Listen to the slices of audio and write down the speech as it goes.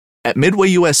At Midway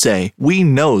USA, we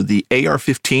know the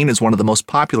AR-15 is one of the most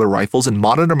popular rifles in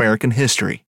modern American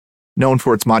history. Known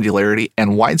for its modularity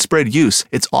and widespread use,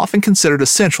 it's often considered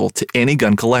essential to any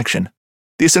gun collection.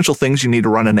 The essential things you need to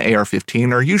run an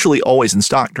AR-15 are usually always in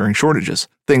stock during shortages,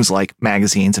 things like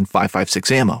magazines and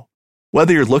 5.56 ammo.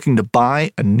 Whether you're looking to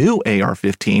buy a new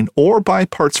AR-15 or buy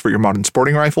parts for your modern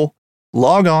sporting rifle,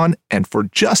 log on and for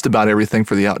just about everything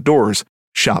for the outdoors,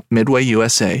 shop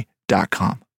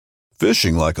MidwayUSA.com.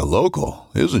 Fishing like a local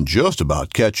isn't just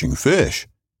about catching fish.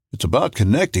 It's about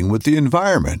connecting with the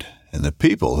environment and the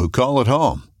people who call it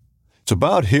home. It's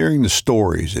about hearing the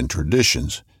stories and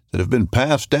traditions that have been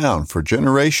passed down for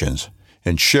generations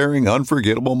and sharing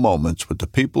unforgettable moments with the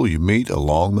people you meet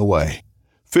along the way.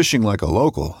 Fishing like a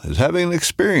local is having an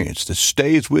experience that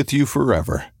stays with you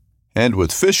forever. And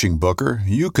with Fishing Booker,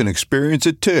 you can experience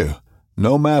it too,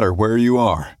 no matter where you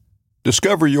are.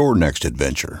 Discover your next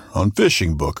adventure on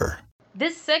Fishing Booker.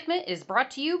 This segment is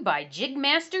brought to you by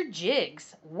Jigmaster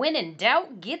Jigs. When in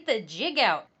doubt, get the jig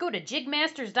out. Go to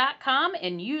jigmasters.com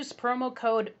and use promo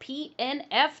code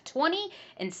PNF20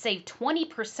 and save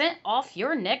 20% off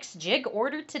your next jig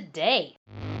order today.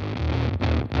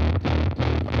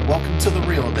 Welcome to The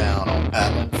Reel Down on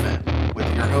Paddle and Fin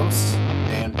with your hosts,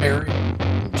 Dan Perry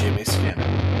and Jimmy Skinner,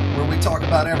 where we talk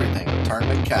about everything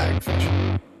tournament kayak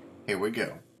fishing. Here we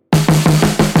go.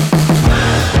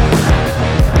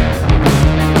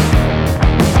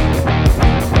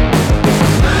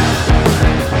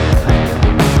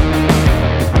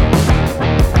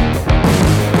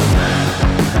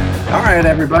 All right,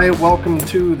 everybody, welcome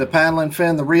to the Paddle and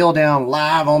Fin, The Reel Down,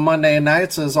 live on Monday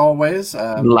nights, as always.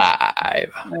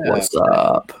 Live. What's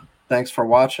up? Thanks for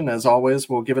watching. As always,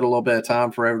 we'll give it a little bit of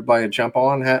time for everybody to jump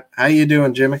on. How you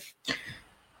doing, Jimmy?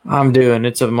 I'm doing.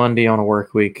 It's a Monday on a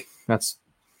work week. It's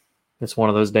one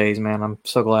of those days, man. I'm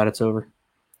so glad it's over.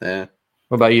 Yeah.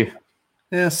 What about you?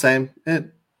 Yeah, same. It's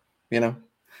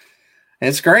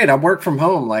great. I work from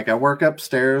home. Like, I work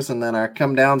upstairs and then I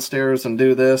come downstairs and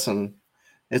do this, and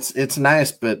it's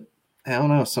nice, but I don't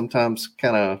know. Sometimes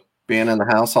kind of being in the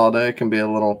house all day can be a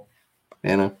little,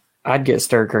 I'd get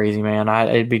stir crazy, man.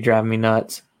 It'd be driving me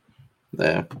nuts.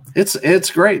 Yeah,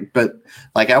 it's great, but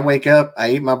like I wake up,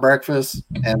 I eat my breakfast,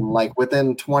 and like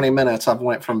within 20 minutes, I've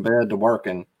went from bed to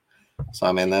working. So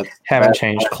I mean, haven't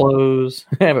changed clothes,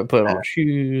 haven't put on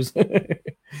shoes.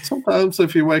 Sometimes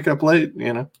if you wake up late,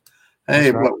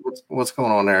 Hey, right. What's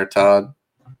going on there, Todd?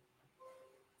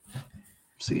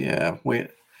 So yeah,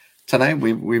 tonight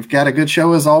we've got a good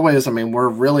show as always. I mean, we're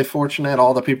really fortunate.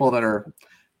 All the people that are,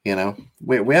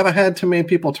 we haven't had too many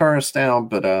people turn us down,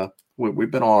 but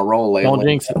we've been on a roll lately. Don't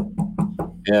jinx it.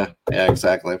 Yeah,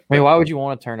 exactly. I mean, why would you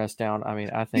want to turn us down? I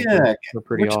mean, I think we're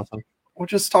pretty awesome. We're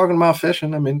just talking about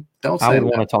fishing. I mean, don't say I would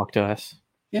want to talk to us.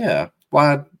 Yeah.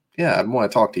 Why? Yeah, I'd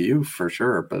want to talk to you for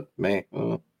sure, but me.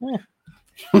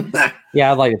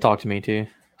 Yeah, I'd like to talk to me too.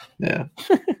 Yeah.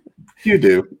 You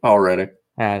do already.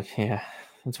 Yeah.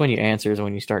 It's when you answer is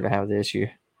when you start to have the issue.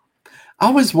 I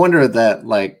always wonder that,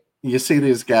 like, you see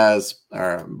these guys,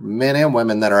 or men and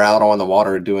women that are out on the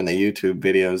water doing the YouTube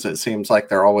videos. It seems like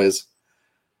they're always,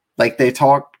 like, they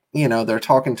talk, they're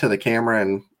talking to the camera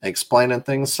and explaining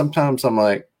things. Sometimes I'm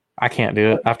like, I can't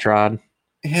do it. I've tried.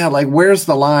 Yeah, like, where's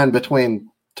the line between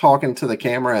talking to the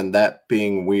camera and that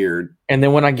being weird? And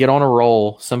then when I get on a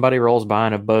roll, somebody rolls by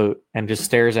in a boat and just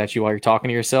stares at you while you're talking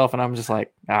to yourself, and I'm just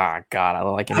like, God, I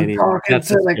look like an idiot. Talking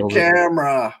to the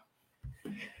camera.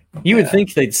 You would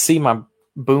think they'd see my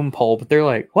boom pole, but they're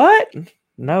like, what?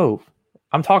 No,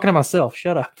 I'm talking to myself.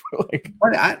 Shut up.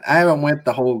 I haven't went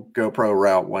the whole GoPro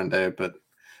route one day, but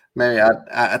maybe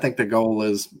I think the goal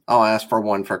is I'll ask for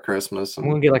one for Christmas. I'm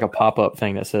going to get like a pop-up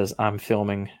thing that says I'm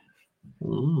filming.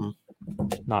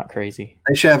 Not crazy.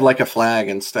 They should have like a flag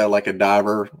instead of like a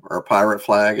diver or a pirate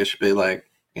flag. It should be like,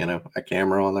 a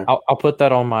camera on there. I'll put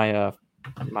that on my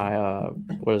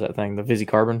what is that thing? The Visi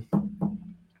Carbon.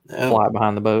 Yeah. Fly it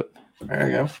behind the boat. There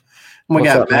you go. We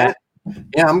got Matt.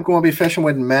 Yeah, I'm going to be fishing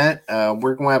with Matt.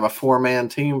 We're going to have a 4-man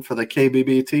team for the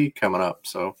KBBT coming up.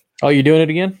 So. Oh, you doing it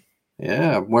again?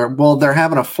 Yeah. They're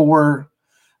having a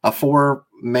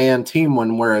 4-man team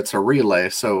one where it's a relay.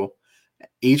 So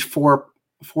each four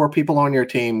people on your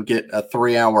team get a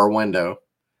 3-hour window.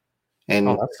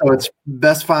 And so it's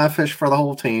best 5 fish for the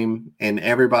whole team, and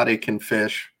everybody can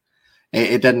fish.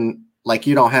 It doesn't, like,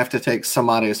 you don't have to take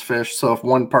somebody's fish. So if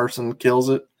one person kills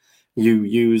it, you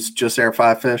use just their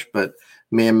 5 fish. But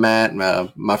me and Matt,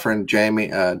 my friend Jeremy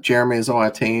is on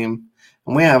our team.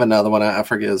 And we have another one. I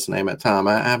forget his name at the time.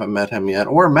 I haven't met him yet,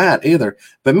 or Matt either.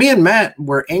 But me and Matt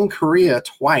were in Korea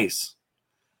twice.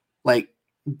 Like,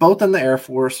 both in the Air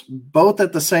Force, both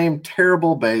at the same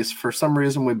terrible base. For some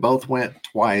reason, we both went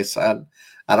twice. I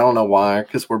don't know why,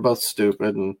 because we're both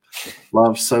stupid and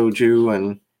love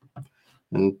soju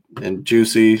and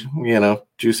juicy,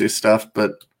 juicy stuff.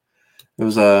 But it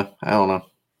was I don't know.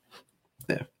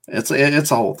 Yeah, it's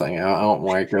a whole thing. I don't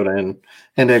want to go in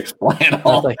and explain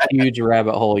all that. That's a huge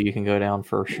rabbit hole you can go down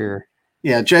for sure.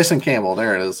 Yeah, Jason Campbell.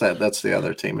 There it is. That's the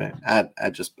other teammate. I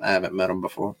haven't met him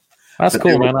before. That's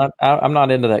cool, man. I'm not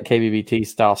into that KBBT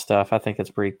style stuff. I think it's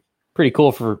pretty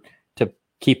cool to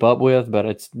keep up with, but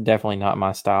it's definitely not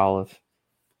my style of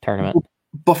tournament.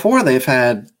 Before they've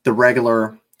had the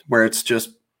regular where it's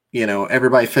just,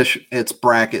 everybody fish, it's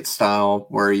bracket style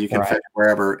where you can fish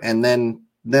wherever. And then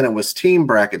it was team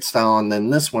bracket style. And then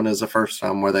this one is the first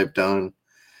time where they've done,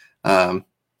 where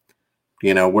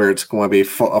it's going to be a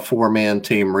 4-man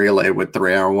team relay with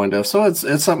 3-hour window. So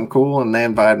it's something cool. And they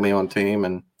invited me on team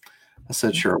and I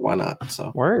said, sure, why not?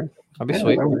 So word. That'd be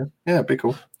sweet. Yeah, it'd be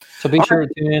cool. So be sure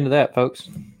to tune into that, folks.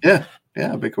 Yeah,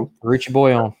 it'd be cool. Root your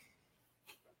boy on.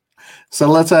 So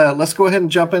let's go ahead and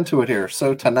jump into it here.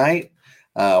 So tonight,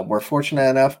 we're fortunate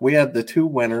enough we had the 2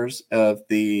 winners of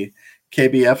the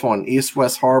KBF on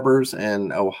East-West Harbors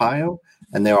in Ohio,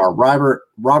 and they are Robert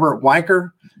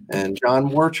Weiker and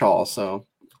John Warchol. So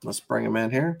let's bring them in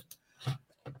here.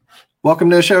 Welcome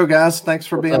to the show, guys. Thanks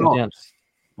for being on.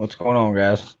 What's going on,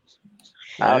 guys?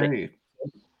 Howdy.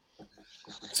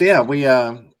 So yeah,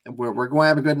 we're going to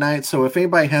have a good night. So if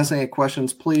anybody has any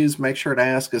questions, please make sure to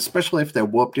ask, especially if they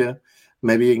whooped you.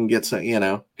 Maybe you can get some,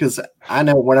 because I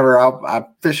know whenever I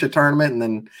fish a tournament and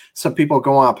then some people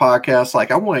go on a podcast, like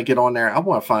I want to get on there. I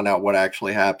want to find out what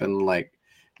actually happened, like,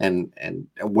 and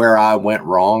where I went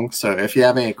wrong. So if you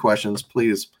have any questions,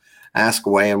 please ask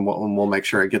away and we'll make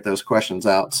sure I get those questions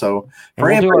out. So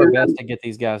we'll do our best to get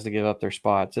these guys to give up their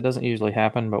spots. It doesn't usually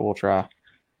happen, but we'll try.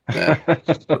 Yeah.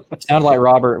 Sounded like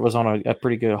Robert was on a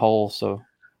pretty good hole, so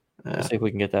we'll see if we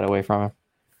can get that away from him.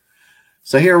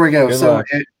 So here we go. So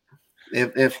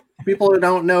if people who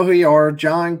don't know who you are,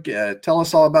 John, tell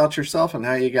us all about yourself and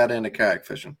how you got into kayak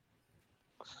fishing.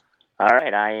 All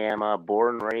right, I am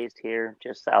born and raised here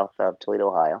just south of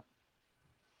Toledo, Ohio.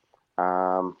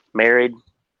 Married,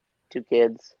 2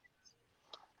 kids.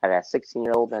 I got a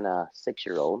 16-year-old and a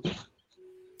 6-year-old.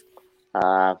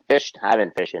 Fished. I've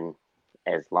been fishing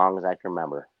as long as I can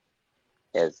remember.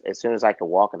 As soon as I could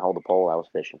walk and hold a pole, I was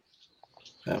fishing.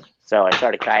 Yeah. So I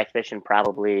started kayak fishing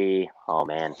probably,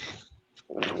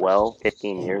 12,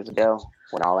 15 years ago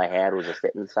when all I had was a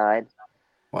sitting side.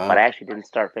 Wow. But I actually didn't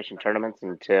start fishing tournaments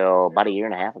until about 1.5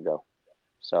 years ago.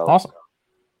 So awesome.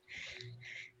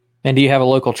 And do you have a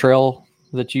local trail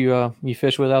that you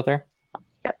fish with out there?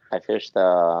 Yeah, I fished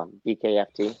the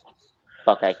BKFT,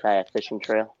 Buckeye Kayak Fishing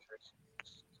Trail.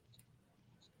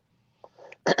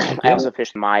 I also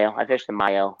fished the Mayo. I fished the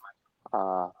Mayo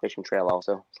fishing trail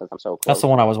also, since I'm so close. That's the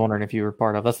one I was wondering if you were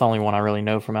part of. That's the only one I really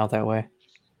know from out that way.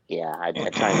 Yeah, I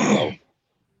try to go.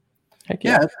 Heck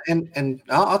yeah. And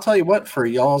I'll tell you what, for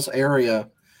y'all's area,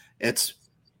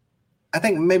 I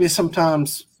think maybe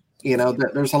sometimes,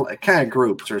 there's a kind of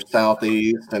groups. There's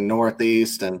southeast and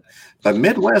northeast, but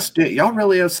Midwest, y'all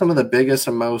really have some of the biggest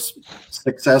and most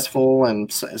successful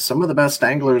and some of the best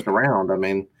anglers around. I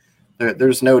mean,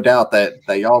 there's no doubt that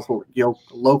your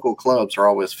local clubs are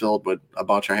always filled with a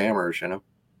bunch of hammers,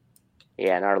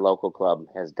 Yeah, and our local club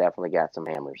has definitely got some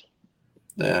hammers.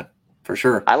 Yeah, for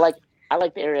sure. I like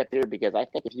the area up here because I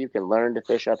think if you can learn to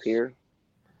fish up here,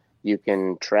 you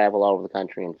can travel all over the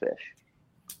country and fish.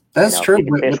 That's true. You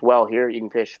can fish well here. You can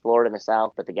fish Florida in the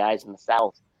south, but the guys in the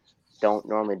south don't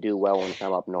normally do well when they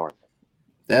come up north.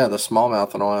 Yeah, the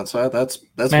smallmouth and all that. So that's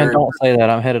man. Don't say that.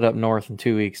 I'm headed up north in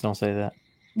 2 weeks. Don't say that.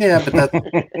 Yeah, but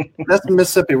that's the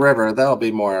Mississippi River. That'll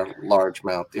be more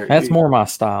largemouth. That's more my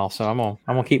style. So I'm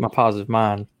gonna keep my positive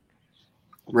mind.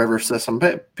 River system,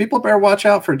 but people better watch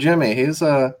out for Jimmy. He's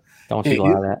don't you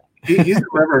lie that. He's a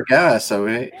river guy, so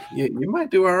you might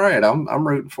do all right. I'm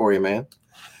rooting for you, man.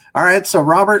 All right, so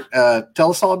Robert, tell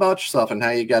us all about yourself and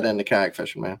how you got into kayak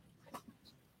fishing, man.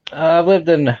 I've lived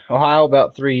in Ohio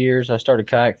about 3 years. I started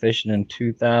kayak fishing in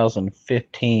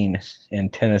 2015 in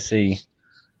Tennessee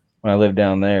when I lived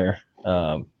down there.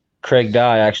 Craig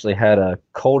Dye actually had a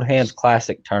Cold Hands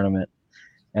Classic tournament,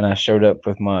 and I showed up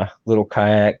with my little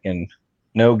kayak and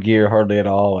no gear hardly at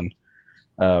all, and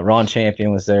Ron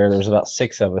Champion was there. There was about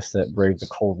 6 of us that braved the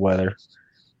cold weather,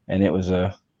 and it was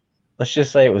let's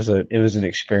just say it was an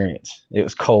experience. It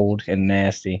was cold and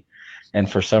nasty,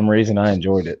 and for some reason I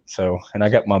enjoyed it. So, and I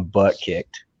got my butt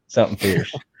kicked, something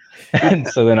fierce. And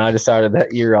so then I decided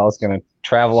that year I was going to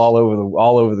travel all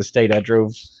over the state. I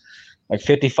drove like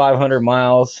 5,500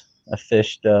 miles. I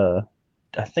fished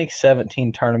I think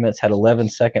 17 tournaments, had 11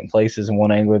 second places and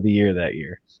one angler of the year that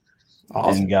year.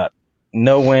 Awesome. And got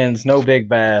no wins, no big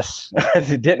bass.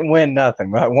 Didn't win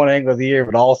nothing. But one angler of the year,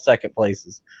 but all second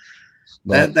places.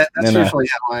 But, that's usually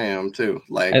how I am too.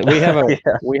 Like we have a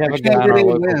guy in our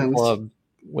local club.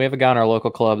 We have a guy in our local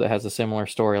club that has a similar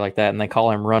story like that, and they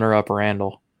call him Runner Up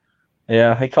Randall.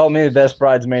 Yeah, he called me the best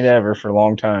bridesmaid ever for a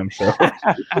long time. So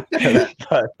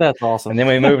but, that's awesome. And then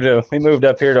we moved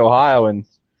up here to Ohio, and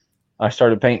I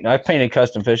started painting. I painted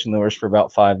custom fishing lures for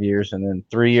about 5 years, and then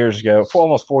 3 years ago,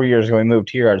 almost 4 years ago, we moved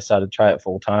here. I decided to try it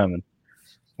full time, and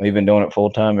we've been doing it full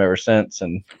time ever since.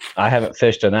 And I haven't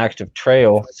fished an active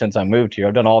trail since I moved here.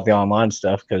 I've done all the online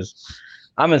stuff because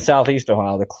I'm in Southeast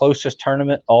Ohio. The closest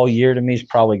tournament all year to me is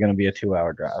probably going to be a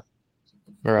 2-hour drive.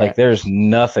 Right. Like there's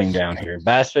nothing down here.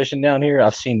 Bass fishing down here,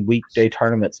 I've seen weekday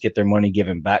tournaments get their money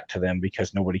given back to them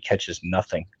because nobody catches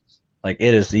nothing. Like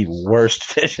it is the worst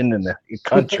fishing in the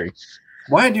country.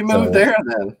 Why did you move there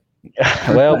then?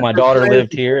 Well, my daughter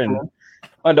lived here,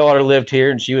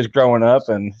 and she was growing up,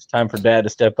 and it's time for Dad to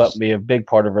step up and be a big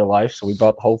part of her life. So we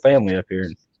brought the whole family up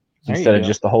here instead of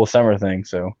just the whole summer thing.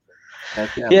 So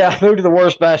yeah, I moved to the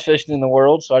worst bass fishing in the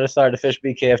world. So I decided to fish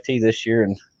BKFT this year,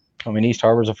 and I mean, East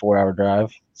Harbor's a 4-hour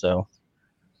drive, so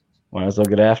might as well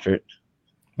get after it.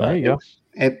 But there you go.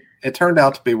 It turned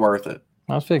out to be worth it.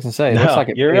 I was fixing to say, it looks like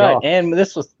it you're right. Off. And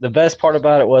this was the best part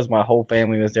about it was my whole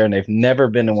family was there, and they've never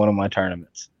been to one of my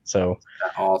tournaments. So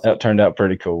that turned out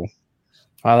pretty cool.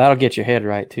 Wow, that'll get your head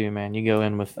right too, man. You go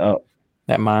in with that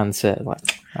mindset,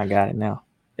 like I got it now.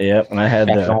 Yep, and I had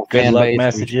the good luck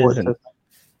messages, and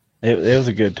it was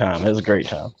a good time. It was a great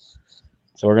time.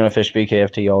 So we're gonna fish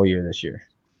BKFT all year this year.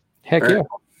 Heck yeah.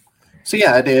 So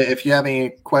yeah, if you have any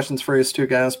questions for us two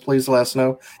guys, please let us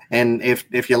know. And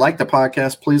if you like the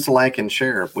podcast, please like and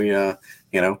share. We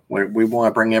we want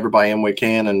to bring everybody in we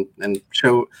can and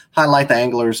highlight the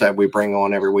anglers that we bring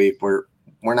on every week. We're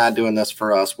not doing this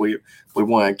for us. We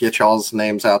want to get y'all's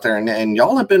names out there, and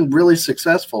y'all have been really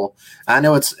successful. I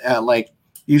know it's like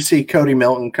you see Cody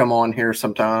Milton come on here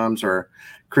sometimes, or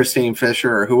Christine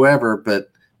Fisher or whoever, but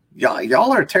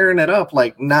y'all are tearing it up.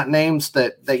 Like not names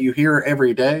that you hear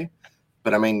every day,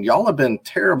 but I mean y'all have been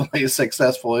terribly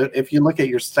successful. If you look at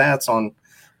your stats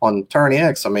on Tourney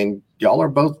X, I mean y'all are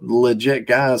both legit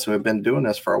guys who have been doing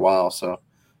this for a while. So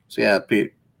yeah,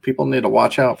 people need to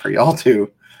watch out for y'all too.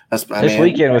 This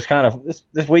weekend was kind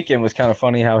of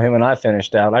funny how him and I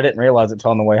finished out. I didn't realize it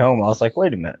till on the way home. I was like,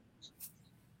 wait a minute.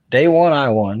 Day 1 I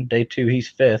won. Day 2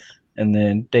 he's 5th. And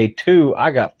then day 2,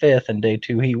 I got 5th, and day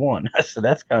 2 he won. So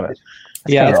that's kind of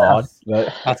odd.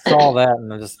 But I saw that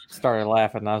and I just started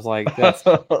laughing. I was like, that's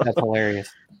hilarious.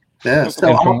 Yeah,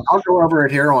 so I'll go over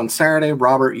it here on Saturday.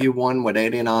 Robert, you won with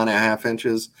 89.5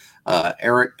 inches.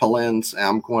 Eric Polins,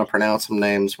 I'm going to pronounce some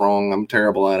names wrong. I'm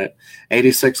terrible at it.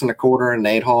 86 1/4. And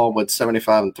Nate Hall with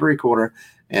 75 3/4.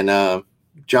 And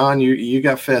John, you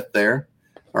got 5th there.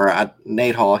 Or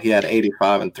Nate Hall, he had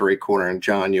 85 3/4, and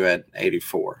John, you had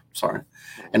 84. Sorry.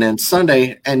 And then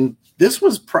Sunday, and this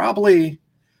was probably,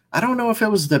 I don't know if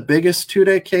it was the biggest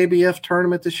 2-day KBF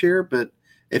tournament this year, but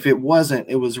if it wasn't,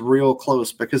 it was real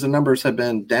close because the numbers have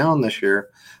been down this year.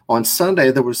 On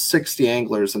Sunday, there was 60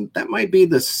 anglers, and that might be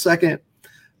the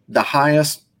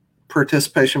highest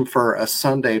participation for a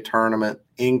Sunday tournament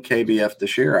in KBF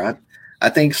this year. I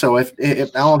think so. If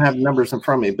I don't have numbers in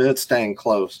front of me, but it's staying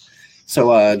close.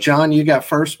 So, John, you got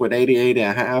first with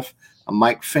 88.5.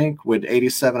 Mike Fink with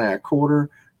 87 1/4.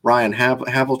 Ryan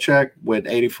Havlicek with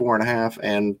 84.5.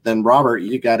 And then Robert,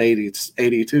 you got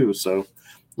 82. So,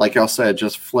 like y'all said,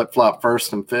 just flip-flop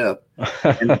 1st and 5th.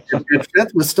 And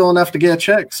 5th was still enough to get a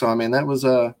check. So, I mean, that was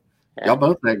y'all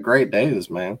both had great days,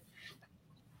 man.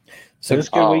 So, it was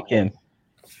a good weekend.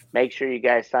 Make sure you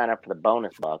guys sign up for the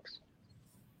bonus bucks.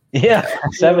 Yeah,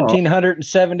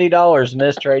 $1,770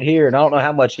 missed right here, and I don't know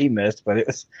how much he missed, but it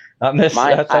was I missed.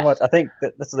 That's how much. I think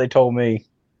that's what they told me.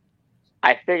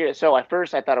 I figured so. At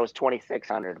first, I thought it was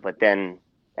 2,600, but then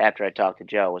after I talked to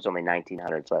Joe, it was only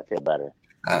 1,900, so I feel better.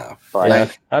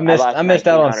 But I missed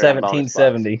out on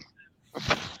 1,770.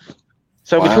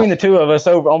 So between the two of us,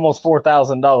 over almost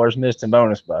 $4,000 missed in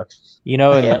bonus bucks. You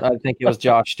know, and I think it was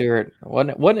Josh Stewart.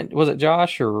 Was it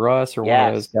Josh or Russ or one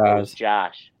of those guys? It was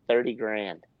Josh, 30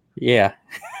 grand. Yeah.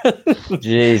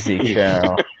 Jeezy,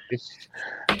 Carol.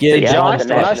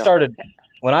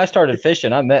 When I started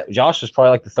fishing, I met Josh was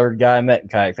probably like the 3rd guy I met in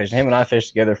kayak fishing. Him and I fished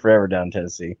together forever down in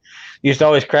Tennessee. He used to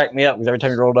always crack me up because every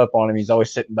time you rolled up on him, he's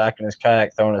always sitting back in his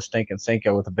kayak throwing a stinking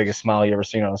Cinco with the biggest smile you ever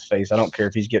seen on his face. I don't care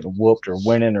if he's getting whooped or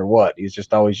winning or what. He's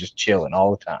just always just chilling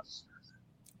all the time.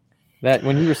 That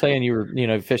when you were saying you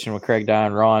were, fishing with Craig Dye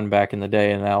and Ron back in the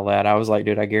day and all that, I was like,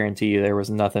 dude, I guarantee you there was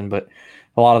nothing but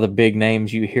a lot of the big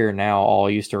names you hear now all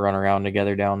used to run around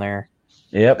together down there.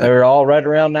 Yep, they were all right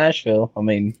around Nashville. I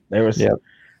mean, there was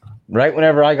right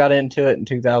whenever I got into it in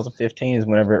 2015 is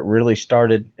whenever it really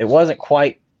started. It wasn't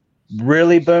quite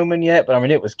really booming yet, but I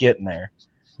mean, it was getting there.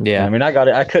 Yeah. And I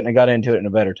mean, I couldn't have got into it in a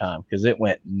better time because it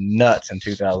went nuts in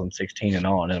 2016 and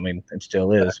on. I mean, it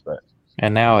still is, but.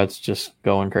 And now it's just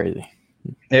going crazy.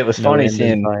 It was funny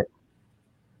seeing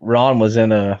Ron was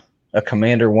in a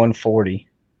Commander 140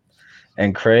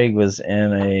 and Craig was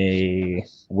in a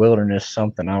Wilderness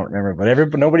something, I don't remember,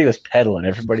 but nobody was pedaling,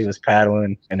 everybody was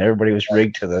paddling, and everybody was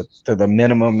rigged to the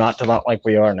minimum, not like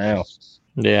we are now.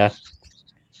 Yeah.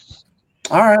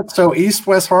 All right, so East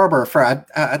West Harbor,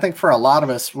 I think for a lot of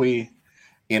us, we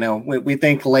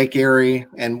think Lake Erie,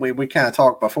 and we kind of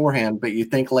talked beforehand, but you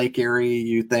think Lake Erie,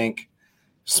 you think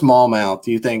smallmouth,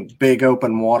 you think big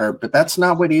open water, but that's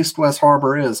not what East West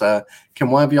Harbor is. Can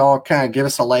one of y'all kind of give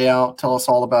us a layout, tell us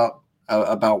all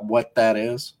about what that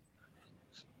is?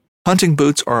 Hunting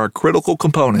boots are a critical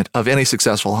component of any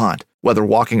successful hunt. Whether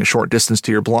walking a short distance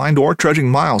to your blind or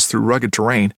trudging miles through rugged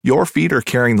terrain, your feet are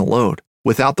carrying the load.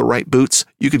 Without the right boots,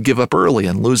 you could give up early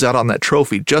and lose out on that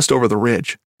trophy just over the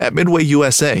ridge. At Midway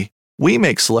USA, we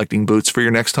make selecting boots for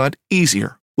your next hunt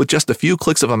easier. With just a few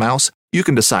clicks of a mouse, you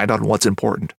can decide on what's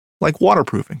important, like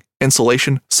waterproofing,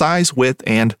 insulation, size, width,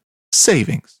 and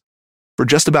savings. For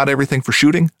just about everything for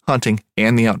shooting, hunting,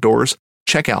 and the outdoors,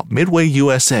 check out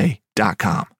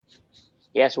midwayusa.com.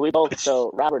 Yeah,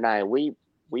 so Robert and I, we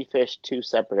fished two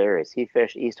separate areas. He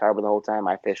fished East Harbor the whole time.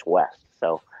 I fished west.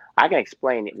 So I can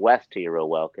explain west to you real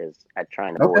well because I try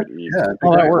and avoid east. Yeah,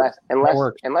 that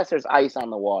works. Unless there's ice on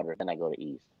the water, then I go to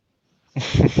east.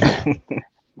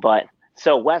 But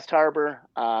so West Harbor,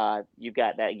 you've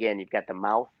got that again. You've got the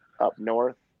mouth up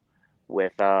north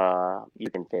with you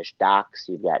can fish docks.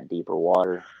 You've got deeper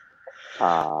water.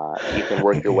 You can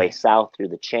work your way south through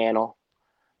the channel.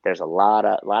 There's a lot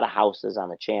of houses on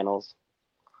the channels.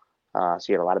 So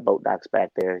you have a lot of boat docks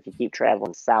back there. If you keep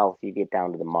traveling south, you get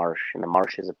down to the marsh, and the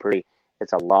marsh is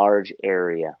it's a large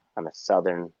area on the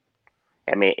southern.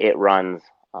 I mean, it runs.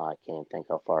 I can't even think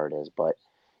how far it is, but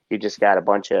you just got a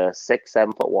bunch of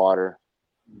 6-7 foot water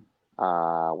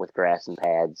with grass and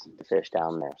pads to fish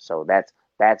down there. So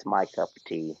that's my cup of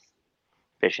tea,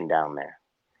 fishing down there.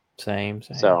 Same.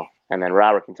 So, and then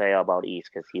Robert can tell you all about East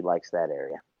because he likes that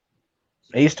area.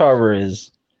 East Harbor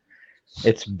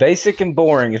it's basic and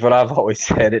boring is what I've always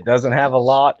said. It doesn't have a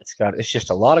lot. It's just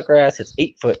a lot of grass. It's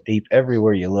 8 foot deep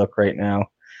everywhere you look right now.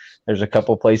 There's a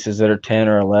couple places that are 10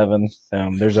 or 11.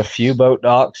 There's a few boat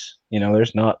docks.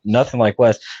 There's nothing like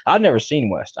West. I've never seen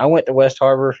West. I went to West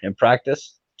Harbor in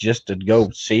practice just to go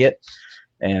see it,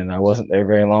 and I wasn't there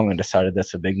very long and decided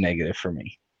that's a big negative for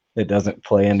me. It doesn't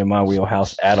play into my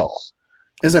wheelhouse at all.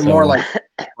 Is it more like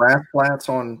grass flats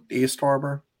on East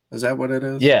Harbor? Is that what it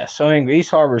is? Yeah. So I mean,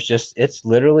 East Harbor is it's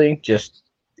literally just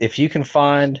if you can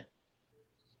find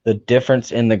the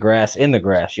difference in the grass,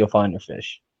 you'll find your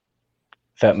fish.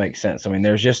 If that makes sense. I mean,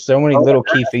 there's just so many little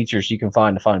key features you can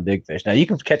find to find big fish. Now you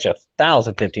can catch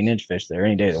 1,000 15-inch fish there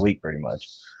any day of the week, pretty much.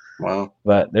 Wow.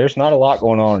 But there's not a lot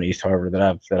going on in East Harbor that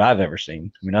I've ever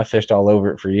seen. I mean, I fished all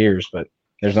over it for years, but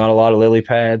there's not a lot of lily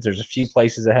pads. There's a few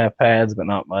places that have pads, but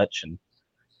not much, and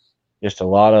just a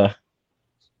lot of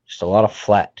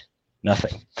flat,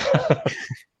 nothing.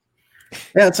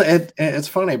 Yeah, it's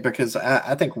funny because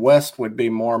I think West would be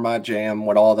more my jam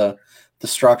with all the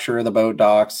structure of the boat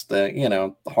docks,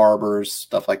 the harbors,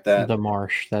 stuff like that. The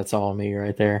marsh, that's all me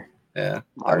right there. Yeah,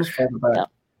 Marsh.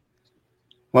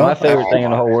 Well, my favorite thing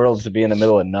in the whole world is to be in the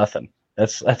middle of nothing.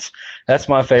 That's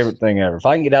my favorite thing ever. If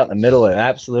I can get out in the middle of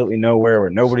absolutely nowhere where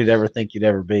nobody'd ever think you'd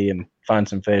ever be and find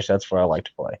some fish, that's where I like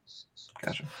to play.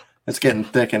 Gotcha. It's getting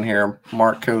thick in here.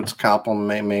 Mark Coates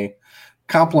complimenting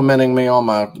me on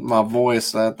my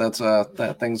voice.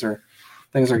 That things are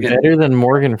getting better than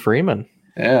Morgan Freeman.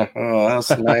 Yeah. Oh, that's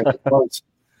nice.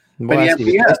 But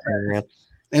yeah,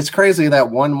 it's crazy that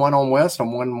 1-1 on West and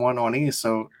 1-1 on East.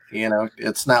 So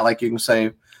it's not like you can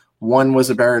say one was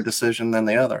a better decision than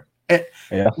the other.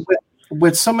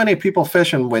 With so many people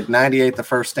fishing with 98 the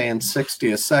first day and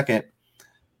 60 a second,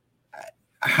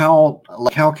 how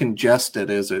congested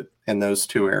is it in those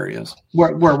two areas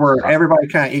where everybody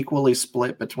kind of equally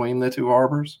split between the two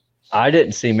harbors? I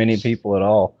didn't see many people at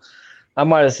all. I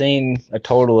might have seen a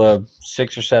total of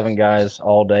 6 or 7 guys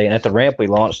all day. And at the ramp we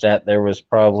launched at, there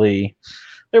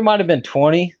might have been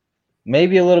 20,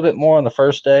 maybe a little bit more on the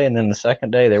first day. And then the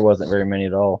second day, there wasn't very many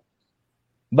at all.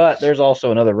 But there's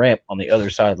also another ramp on the other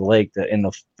side of the lake that in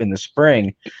the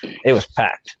spring, it was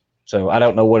packed. So I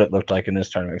don't know what it looked like in this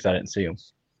tournament because I didn't see them.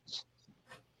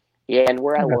 Yeah, and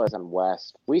where I was on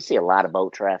West, we see a lot of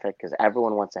boat traffic because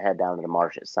everyone wants to head down to the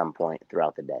marsh at some point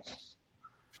throughout the day.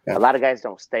 Yeah. A lot of guys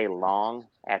don't stay long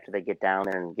after they get down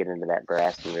there and get into that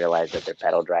grass and realize that their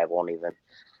pedal drive won't even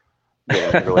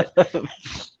get them through it.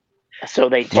 So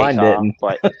they take Mine off. didn't.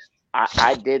 But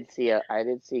I did see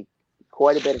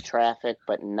quite a bit of traffic,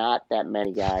 but not that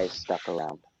many guys stuck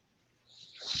around.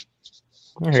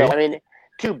 Okay. So I mean,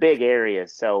 2 big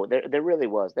areas. So there really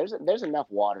was. There's enough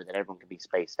water that everyone could be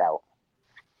spaced out.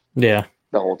 Yeah.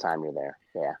 The whole time you're there.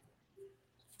 Yeah.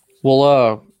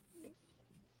 Well,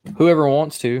 whoever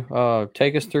wants to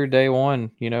take us through day one.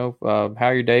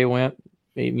 How your day went.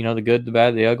 The good, the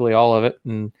bad, the ugly, all of it,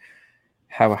 and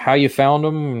how you found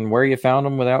them and where you found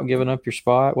them without giving up your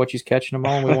spot. What you's catching them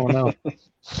on. We want to know.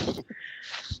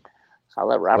 I'll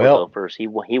let Robert go first. He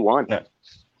won. No.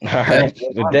 All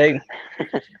right.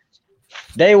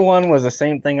 Day one was the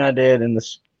same thing I did in the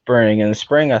spring. In the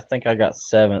spring, I think I got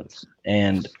 7th.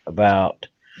 And about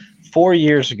 4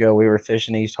 years ago, we were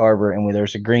fishing East Harbor, and there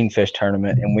was a greenfish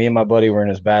tournament. And me and my buddy were in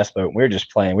his bass boat. We were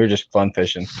just playing. We were just fun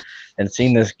fishing. And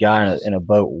seen this guy in a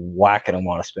boat whacking him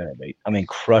on a spinnerbait. I mean,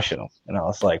 crushing him. And I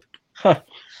was like,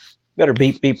 better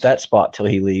beep that spot till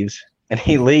he leaves. And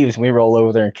he leaves, and we roll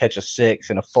over there and catch a 6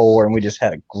 and a 4, and we just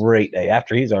had a great day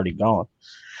after he's already gone.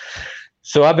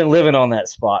 So I've been living on that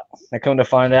spot. I come to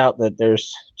find out that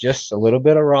there's just a little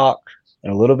bit of rock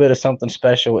and a little bit of something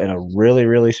special in a really,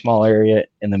 really small area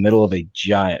in the middle of a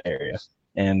giant area.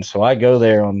 And so I go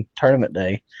there on tournament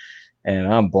day,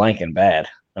 and I'm blanking bad.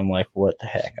 I'm like, what the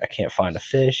heck? I can't find a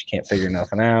fish, can't figure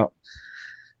nothing out.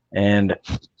 And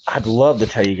I'd love to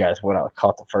tell you guys what I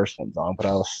caught the first ones on,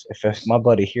 but if my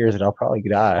buddy hears it, I'll probably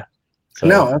die. So,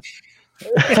 no.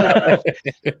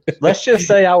 Let's just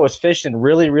say I was fishing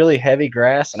really, really heavy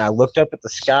grass, and I looked up at the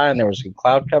sky, and there was a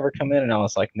cloud cover come in, and I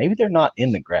was like, maybe they're not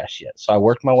in the grass yet. So I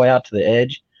worked my way out to the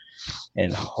edge,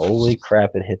 and holy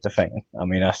crap, it hit the fan. I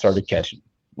mean, I started catching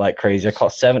like crazy. I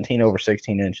caught 17 over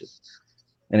 16 inches.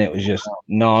 And it was just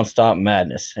nonstop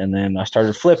madness. And then I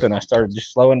started flipping. I started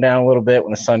just slowing down a little bit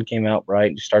when the sun came out bright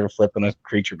and just started flipping a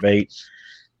creature bait.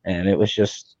 And it was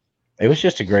just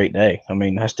a great day. I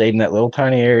mean, I stayed in that little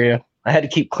tiny area. I had to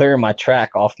keep clearing my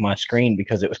track off my screen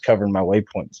because it was covering my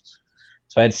waypoints.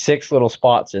 So I had 6 little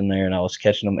spots in there, and I was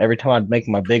catching them every time I'd make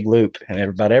my big loop. And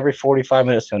about every 45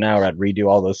 minutes to an hour, I'd redo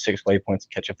all those 6 waypoints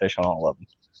and catch a fish on all of them.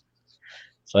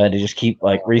 So I had to just keep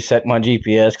reset my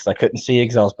GPS because I couldn't see it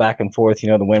because I was back and forth,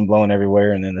 the wind blowing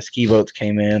everywhere. And then the ski boats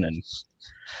came in, and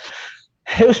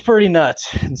it was pretty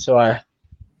nuts. And so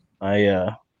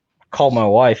I called my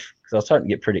wife because I was starting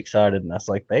to get pretty excited. And I was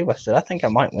like, babe, I said, I think I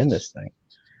might win this thing.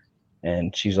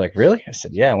 And she's like, really? I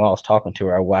said, yeah. And while I was talking to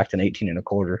her, I whacked an 18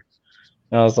 1/4.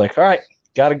 And I was like, all right,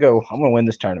 got to go. I'm going to win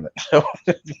this tournament. So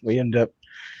we ended up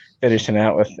finishing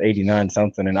out with 89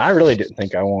 something, and I really didn't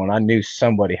think I won. I knew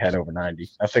somebody had over 90.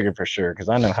 I figured for sure because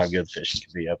I know how good fishing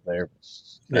can be up there.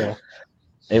 Yeah,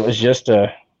 it was just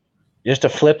a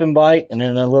flip and bite, and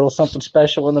then a little something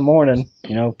special in the morning.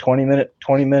 20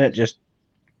 minute just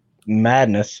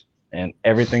madness, and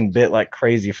everything bit like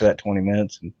crazy for that 20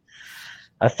 minutes. And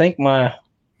I think my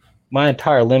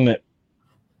entire limit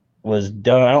was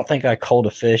done. I don't think I culled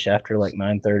a fish after like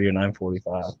 9:30 or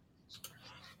 9:45.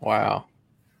 Wow.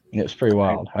 It was pretty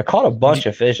wild. I caught a bunch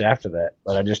of fish after that,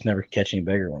 but I just never catch any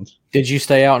bigger ones. Did you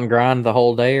stay out and grind the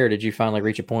whole day, or did you finally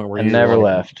reach a point where you never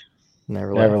left?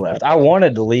 Never left. I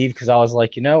wanted to leave because I was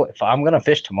like, if I'm going to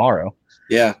fish tomorrow,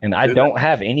 and I don't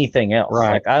have anything else.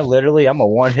 Right. Like I'm a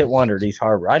one-hit wonder at East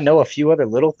Harbor. I know a few other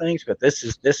little things, but this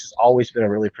has always been a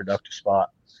really productive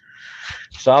spot.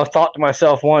 So I thought to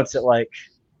myself once at like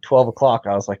 12 o'clock,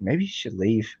 I was like, maybe you should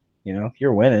leave. If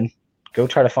you're winning, go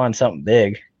try to find something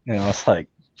big. I was like,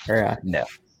 yeah, no,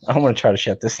 I'm going to try to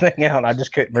shut this thing out. I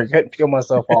just couldn't feel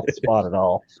myself off the spot at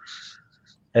all.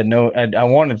 And I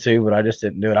wanted to, but I just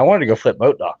didn't do it. I wanted to go flip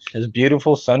boat docks. It was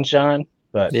beautiful sunshine,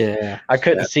 but I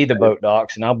couldn't see the boat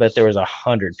docks, and I'll bet there was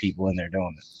 100 people in there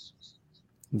doing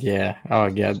it. Yeah. Oh,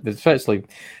 yeah. Especially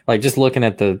like just looking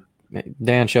at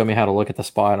Dan showed me how to look at the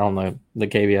spot on the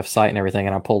KBF site and everything,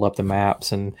 and I pulled up the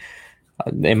maps, and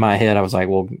in my head, I was like,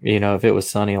 well, if it was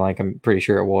sunny, like I'm pretty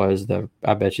sure it was,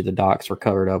 I bet you the docks were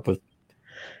covered up with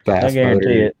bass. I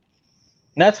guarantee it.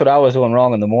 And that's what I was doing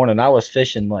wrong in the morning. I was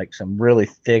fishing like some really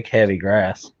thick, heavy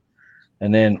grass,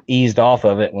 and then eased off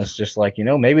of it and was just like,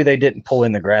 maybe they didn't pull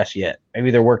in the grass yet.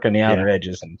 Maybe they're working the outer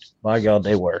edges, and by God,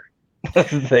 they were.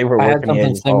 They were working the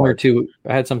edges hard.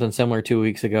 I had something similar 2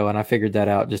 weeks ago, and I figured that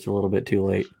out just a little bit too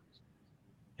late.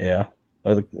 Yeah.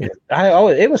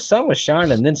 Sun was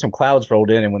shining, and then some clouds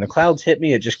rolled in, and when the clouds hit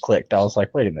me, it just clicked. I was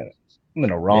like, wait a minute, I'm in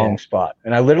a wrong spot.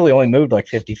 And I literally only moved like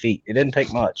 50 feet. It didn't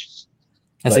take much.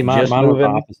 I see mine was the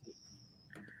opposite.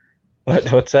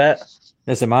 What's that?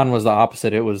 I said mine was the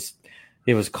opposite. It was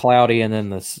cloudy, and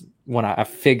then when I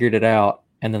figured it out,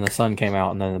 and then the sun came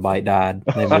out, and then the bite died.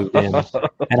 They moved in,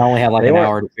 and I only had like an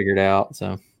hour to figure it out.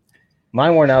 So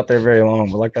mine weren't out there very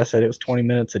long, but like I said, it was 20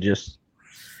 minutes of just,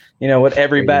 what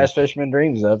every bass fisherman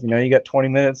dreams of. You got 20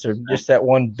 minutes or just that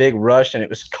one big rush, and it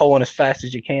was culling as fast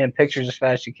as you can, pictures as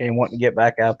fast as you can, wanting to get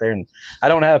back out there. And I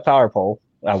don't have a power pole.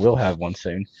 I will have one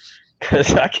soon,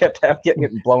 because I kept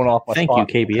getting blown off my spot.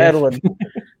 Thank you, KBF. Pedaling.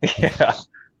 Yeah. I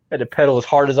had to pedal as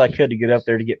hard as I could to get up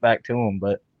there to get back to them.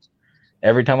 But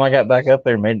every time I got back up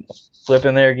there, made flip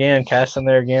in there again, cast in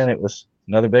there again, it was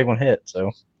another big one hit.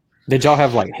 So, did y'all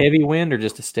have like heavy wind or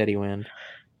just a steady wind?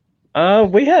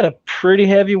 We had a pretty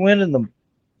heavy wind in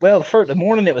the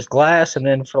morning it was glass, and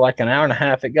then for like an hour and a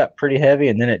half it got pretty heavy,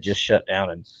 and then it just shut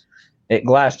down and it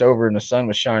glassed over, and the sun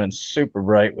was shining super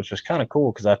bright, which was kind of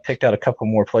cool because I picked out a couple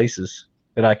more places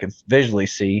that I could visually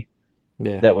see.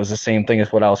 Yeah. That was the same thing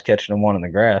as what I was catching them on in the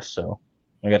grass. So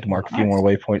I got to mark a few more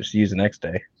waypoints to use the next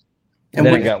day. And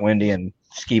then it got windy and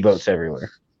ski boats everywhere.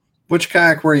 Which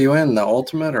kayak were you in, the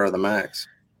Ultimate or the Max?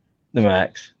 The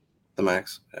Max. The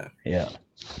Max, yeah. Yeah.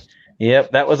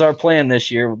 Yep, that was our plan this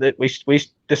year. We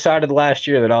decided last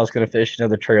year that I was going to fish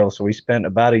another trail, so we spent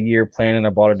about a year planning.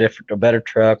 I bought a better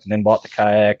truck, and then bought the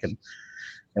kayak, and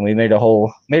we made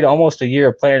almost a year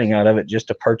of planning out of it just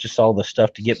to purchase all the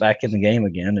stuff to get back in the game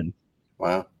again. And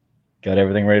wow, got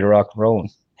everything ready to rock and roll.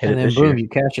 And then boom, you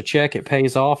cash a check, it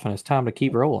pays off, and it's time to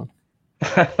keep rolling.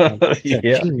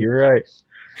 Yeah, you're right.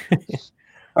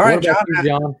 All right,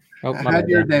 John. How'd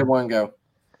your day one go?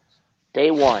 Day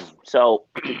one. So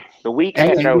the week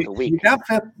after was a week. You got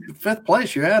fifth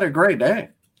place. You had a great day.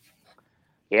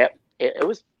 Yep.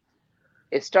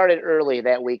 It started early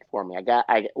that week for me.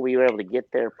 We were able to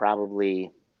get there probably,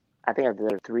 I think I was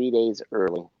there 3 days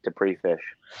early to pre-fish.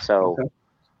 So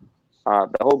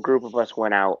the whole group of us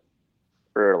went out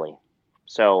early.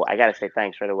 So I got to say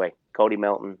thanks right away. Cody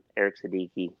Milton, Eric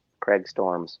Siddiqui, Craig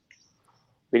Storms.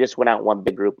 We just went out one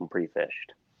big group and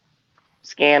pre-fished.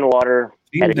 Scan water,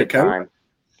 had a good time.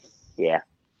 Yeah.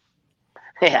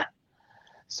 Yeah.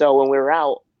 So when we were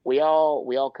out, we all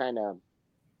went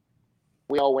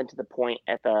to the point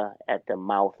at the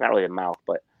mouth, not really the mouth,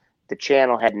 but the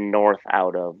channel heading north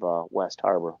out of West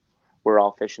Harbor. We're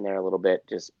all fishing there a little bit,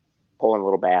 just pulling a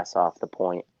little bass off the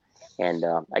point. And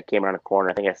I came around a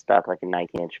corner. I think I stuck like a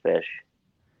 19-inch fish.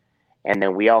 And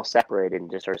then we all separated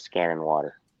and just started scanning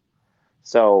water.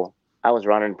 So I was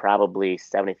running probably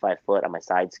 75 foot on my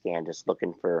side scan, just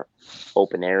looking for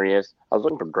open areas. I was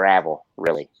looking for gravel,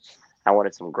 really. I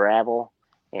wanted some gravel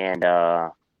and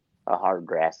a hard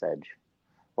grass edge.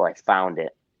 Well, I found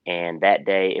it. And that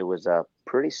day it was a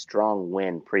pretty strong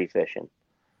wind pre-fishing.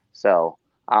 So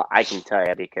I can tell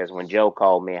you, because when Joe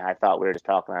called me, I thought we were just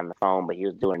talking on the phone, but he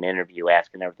was doing an interview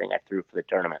asking everything I threw for the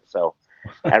tournament. So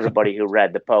everybody who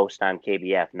read the post on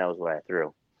KBF knows what I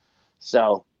threw.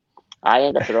 So I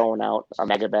ended up throwing out a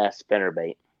mega bass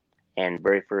spinnerbait, and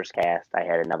very first cast, I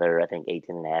had another, I think,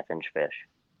 18.5-inch fish.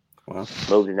 Wow.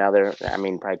 Moved another,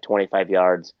 probably 25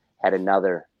 yards, had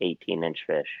another 18-inch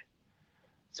fish.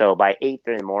 So by 8:30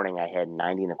 in the morning, I had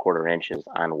 90.25 inches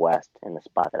on west in the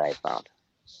spot that I found.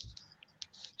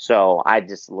 So I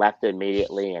just left it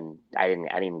immediately, and I didn't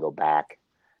even go back.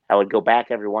 I would go back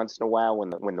every once in a while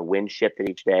when the wind shifted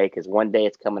each day, because one day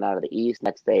it's coming out of the east,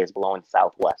 next day it's blowing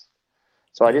southwest.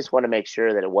 So I just want to make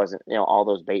sure that it wasn't, all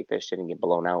those bait fish didn't get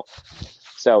blown out.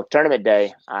 So tournament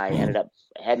day, I ended up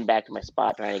heading back to my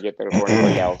spot, trying to get there before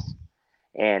anybody else.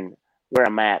 And where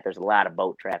I'm at, there's a lot of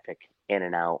boat traffic in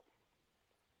and out.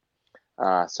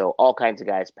 So all kinds of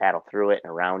guys paddle through it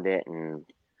and around it. And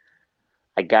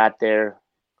I got there.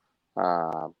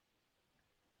 I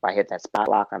hit that spot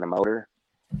lock on the motor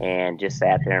and just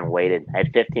sat there and waited. I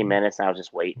had 15 minutes and I was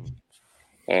just waiting.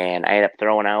 And I ended up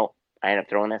throwing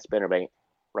that spinnerbait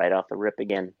right off the rip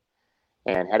again,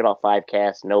 and had about 5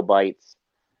 casts, no bites.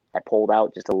 I pulled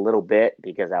out just a little bit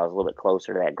because I was a little bit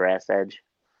closer to that grass edge.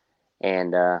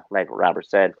 And like Robert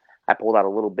said, I pulled out a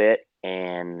little bit,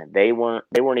 and they weren't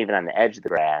even on the edge of the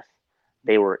grass.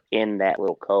 They were in that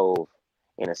little cove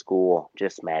in a school,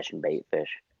 just smashing bait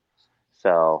fish.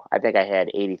 So I think I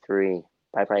had 83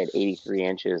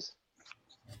 inches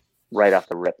right off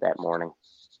the rip that morning.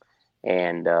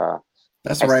 And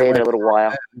that's I right. stayed there a little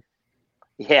while.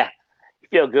 Yeah, you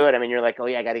feel good. You're like, oh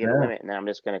yeah, I got to get a limit, and then I'm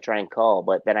just going to try and call.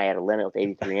 But then I had a limit with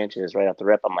 83 inches right off the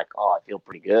rip. I'm like, oh, I feel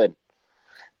pretty good.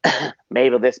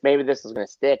 maybe this is going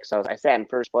to stick. So I sat in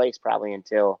first place probably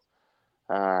until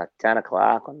 10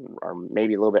 o'clock, or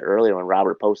maybe a little bit earlier when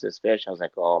Robert posted his fish. I was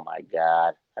like, oh my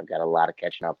God, I've got a lot of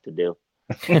catching up to do.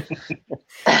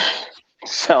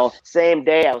 So same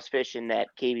day I was fishing that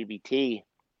KBBT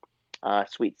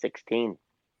Sweet 16.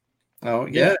 Oh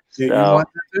yeah, So, you want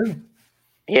that too?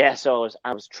 Yeah, so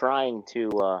I was trying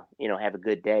to have a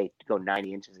good day to go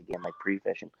 90 inches again like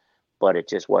pre-fishing, but it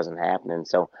just wasn't happening.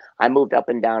 So I moved up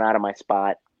and down out of my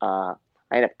spot. I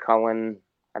ended up culling,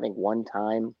 I think, one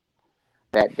time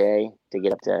that day to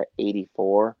get up to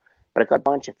 84, but I caught a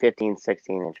bunch of 15,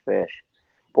 16-inch fish.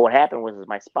 But what happened was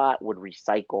my spot would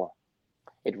recycle.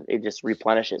 It just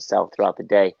replenished itself throughout the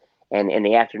day. And in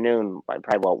the afternoon,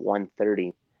 probably about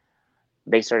 1:30,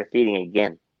 they started feeding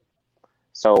again.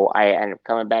 So I ended up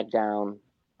coming back down.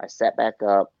 I set back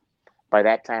up. By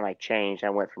that time, I changed. I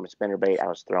went from a spinnerbait. I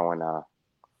was throwing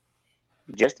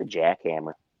just a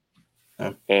jackhammer.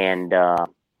 Oh. And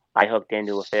I hooked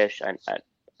into a fish, an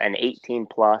 18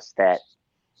 plus that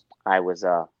I was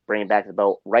bringing back to the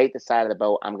boat. Right at the side of the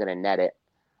boat, I'm going to net it.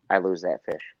 I lose that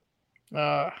fish.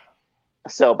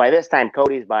 So by this time,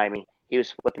 Cody's by me. He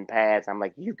was flipping pads. I'm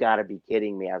like, you got to be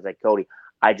kidding me. I was like, Cody,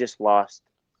 I just lost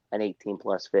an 18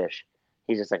 plus fish.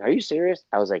 He's just like, are you serious?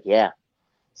 I was like, yeah.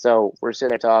 So we're sitting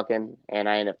there talking, and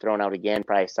I end up throwing out again,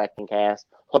 probably second cast.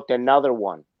 Hooked another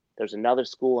one. There's another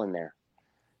school in there.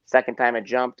 Second time it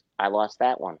jumped, I lost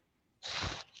that one.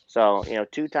 So,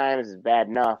 2 times is bad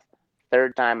enough.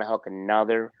 Third time I hook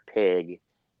another pig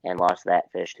and lost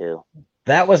that fish too.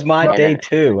 That was my day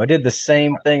 2. I did the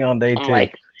same thing on day 2.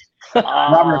 Like,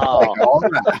 oh.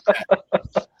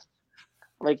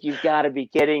 Like, you've got to be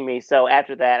kidding me. So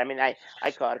after that, I mean, I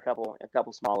caught a couple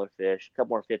smaller fish, a couple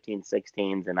more 15,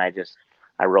 16s, and I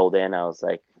rolled in. I was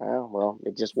like, oh, well,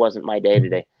 it just wasn't my day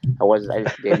today. I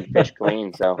just didn't fish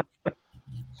clean. So,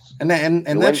 and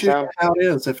that's usually how it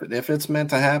is. If it's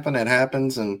meant to happen, it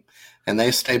happens, and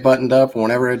they stay buttoned up.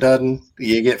 Whenever it doesn't,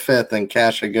 you get fifth and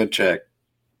cash a good check.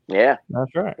 Yeah,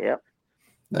 that's right. Yep.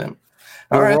 Yeah.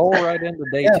 All right. Roll right into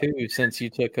day 2 since you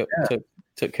took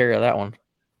care of that one.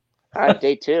 All right,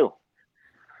 day 2.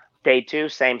 Day 2,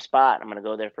 same spot. I'm going to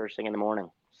go there first thing in the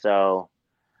morning. So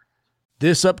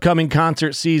this upcoming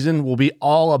concert season will be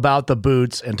all about the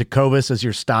boots, and Tecovas is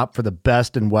your stop for the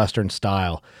best in Western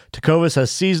style. Tecovas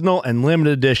has seasonal and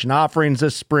limited edition offerings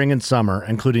this spring and summer,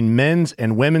 including men's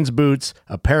and women's boots,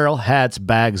 apparel, hats,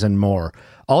 bags, and more.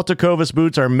 All Tecovas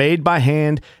boots are made by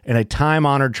hand in a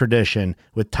time-honored tradition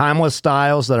with timeless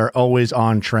styles that are always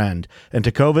on trend. And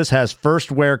Tecovas has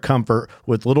first wear comfort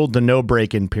with little to no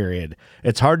break-in period.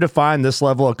 It's hard to find this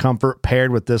level of comfort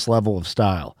paired with this level of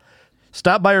style.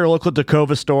 Stop by your local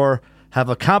Tecovas store, have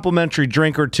a complimentary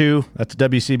drink or two, that's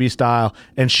WCB style,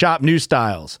 and shop new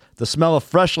styles. The smell of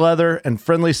fresh leather and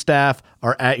friendly staff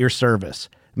are at your service.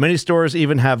 Many stores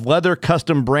even have leather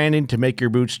custom branding to make your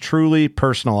boots truly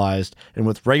personalized. And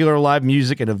with regular live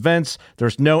music and events,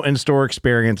 there's no in-store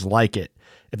experience like it.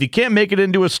 If you can't make it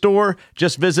into a store,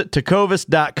 just visit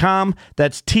tecovas.com.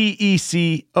 That's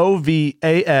TECOVAS.com.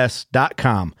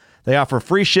 They offer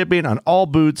free shipping on all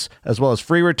boots, as well as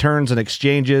free returns and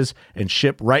exchanges, and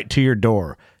ship right to your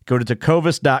door. Go to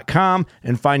tecovas.com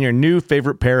and find your new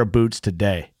favorite pair of boots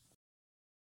today.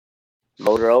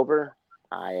 Motor over.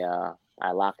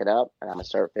 I lock it up, and I'm going to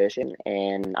start fishing,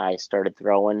 and I started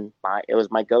throwing. It was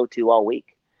my go-to all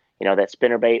week. That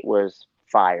spinnerbait was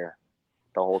fire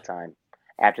the whole time.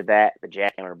 After that, the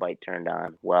jackhammer bite turned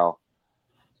on. Well,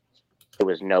 there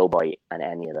was no bite on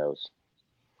any of those.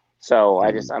 So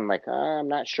I'm like, I'm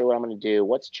not sure what I'm going to do.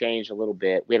 What's changed a little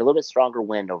bit? We had a little bit stronger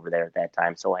wind over there at that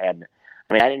time, so I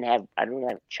didn't have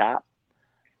chop,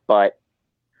 but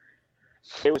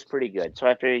it was pretty good. So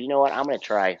I figured, you know what, I'm going to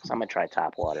try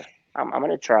top water. I'm going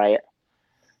to try it.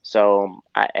 So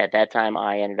at that time,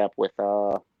 I ended up with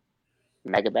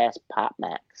Megabass Pop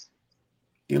Max.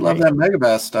 You love that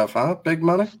Megabass stuff, huh? Big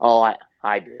money? Oh,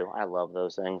 I do. I love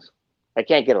those things. I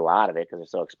can't get a lot of it because they're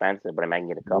so expensive, but I can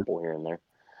get a couple here and there.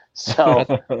 So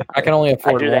I can only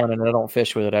afford one, and I don't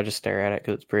fish with it. I just stare at it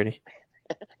because it's pretty.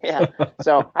 Yeah.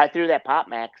 So I threw that Pop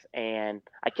Max, and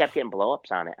I kept getting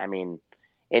blow-ups on it. I mean,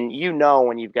 and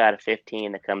when you've got a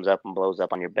 15 that comes up and blows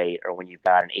up on your bait, or when you've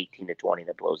got an 18 to 20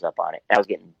 that blows up on it. I was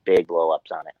getting big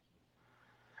blow-ups on it.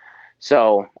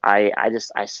 So I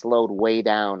slowed way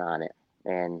down on it,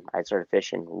 and I started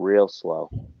fishing real slow.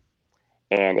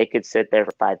 And it could sit there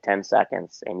for 5-10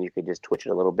 seconds, and you could just twitch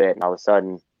it a little bit, and all of a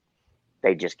sudden,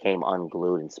 they just came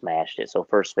unglued and smashed it. So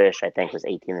first fish, I think, was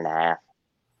 18 and a half.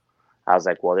 I was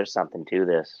like, well, there's something to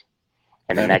this.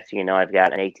 And the next thing you know, I've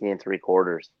got an 18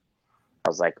 3/4. I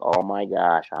was like, oh my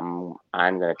gosh, I'm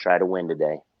going to try to win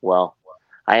today. Well,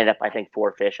 I ended up, I think,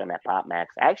 4 fish on that Pop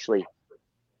Max. Actually,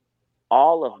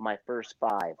 all of my first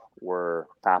 5 were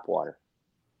topwater.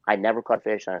 I never caught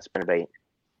fish on a spinnerbait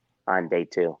on day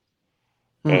 2.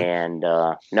 And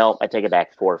no, I take it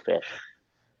back, 4 fish,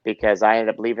 because I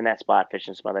ended up leaving that spot,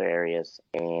 fishing some other areas,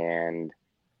 and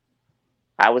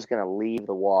I was going to leave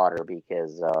the water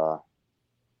because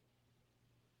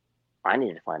I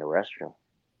needed to find a restroom.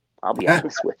 I'll be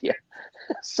honest with you.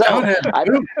 So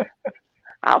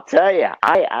I'll tell you,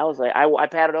 I was like, I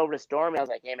paddled over to Stormy. I was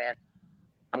like, hey man,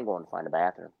 I'm going to find a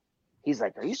bathroom. He's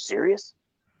like, are you serious?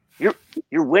 You're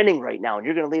winning right now, and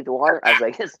you're going to leave the water? I was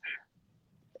like,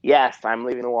 yes, I'm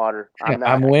leaving the water.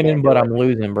 I'm winning, but I'm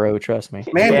losing, bro. Trust me.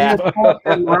 Man, he was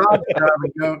talking Rob's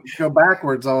job, go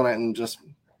backwards on it and just.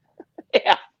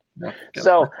 Yeah.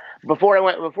 So before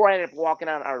I ended up walking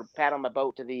on or paddling my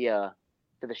boat to the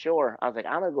shore, I was like,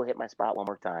 I'm gonna go hit my spot one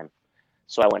more time.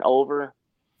 So I went over.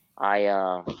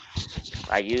 I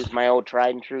used my old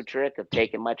tried and true trick of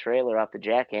taking my trailer off the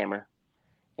jackhammer,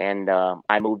 and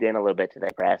I moved in a little bit to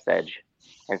that grass edge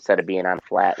instead of being on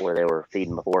flat where they were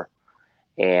feeding before.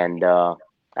 And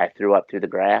I threw up through the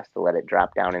grass to let it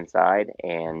drop down inside,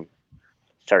 and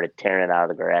started tearing it out of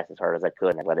the grass as hard as I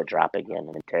could, and I let it drop again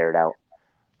and then tear it out.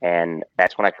 And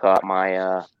that's when I caught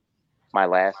my my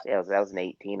last. That was an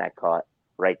 18. I caught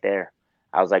right there.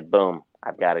 I was like, boom!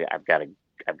 I've got a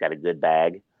good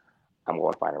bag. I'm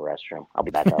going to find a restroom. I'll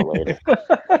be back out later.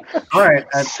 All right,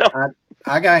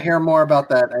 I got to hear more about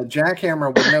that. A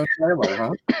jackhammer with no trailer,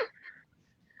 huh?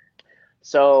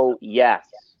 So yes,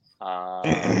 there's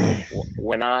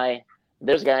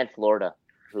a guy in Florida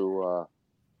who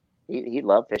he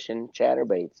loved fishing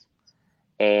chatterbaits,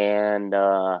 and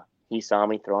he saw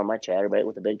me throwing my chatterbait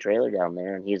with a big trailer down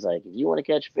there, and he's like, if you want to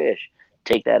catch fish,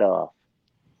 take that off.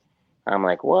 I'm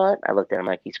like, what? I looked at him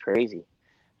like he's crazy.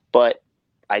 But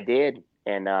I did,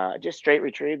 and just straight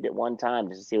retrieved it one time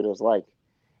just to see what it was like.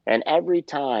 And every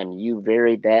time you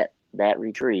varied that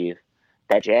retrieve,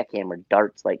 that jackhammer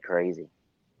darts like crazy.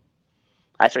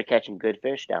 I started catching good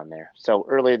fish down there. So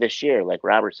earlier this year, like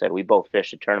Robert said, we both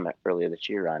fished a tournament earlier this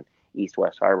year on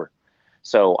East-West Harbor.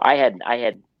 So I had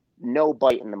no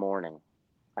bite in the morning.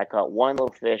 I caught one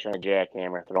little fish on a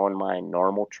jackhammer throwing my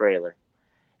normal trailer,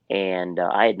 and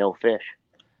I had no fish.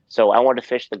 So I wanted to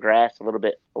fish the grass, a little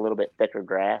bit thicker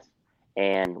grass,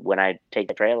 and when I take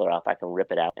the trailer off, I can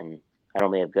rip it out, and I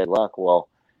normally have good luck. Well,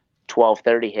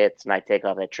 12:30 hits, and I take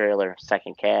off that trailer.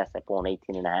 Second cast, I pull an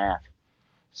 18.5.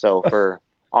 So for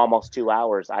almost 2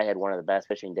 hours, I had one of the best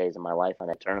fishing days of my life on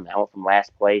that tournament. I went from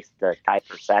last place to tied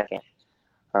for second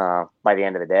by the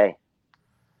end of the day.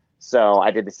 So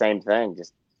I did the same thing,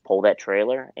 just pull that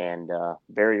trailer and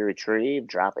bury retrieve,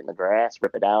 drop it in the grass,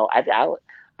 rip it out.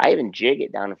 I even jig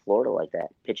it down in Florida like that,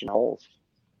 pitching holes.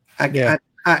 I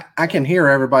can hear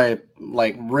everybody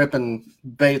like ripping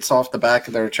baits off the back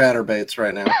of their chatterbaits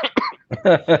right now.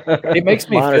 It makes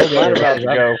me feel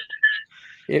better.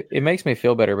 It makes me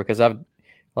feel better because I've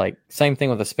like same thing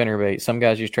with a spinnerbait. Some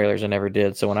guys use trailers, I never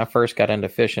did. So when I first got into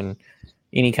fishing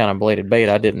any kind of bladed bait,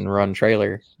 I didn't run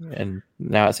trailer, and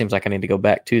now it seems like I need to go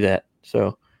back to that.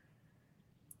 So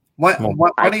what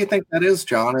do you think that is,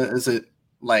 John? Is it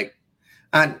like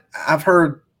I've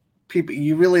heard people,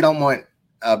 you really don't want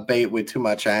a bait with too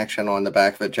much action on the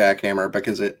back of a jackhammer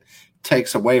because it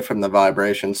takes away from the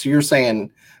vibration. So you're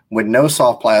saying with no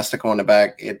soft plastic on the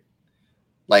back, it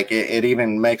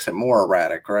even makes it more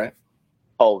erratic, right?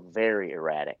 Oh, very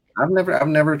erratic. I've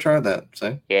never tried that.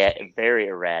 See? Yeah, very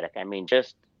erratic. I mean,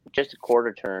 just a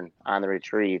quarter turn on the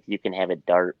retrieve, you can have it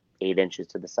dart 8 inches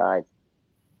to the side.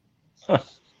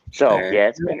 So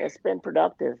yeah, it's been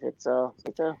productive. It's a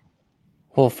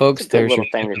well, folks, there's a little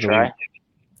thing to try.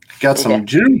 Got some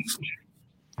juice.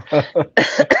 All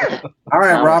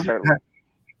right, Robert,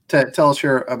 tell us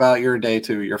about your day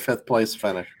 2, your 5th place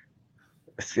finish.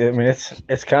 I mean,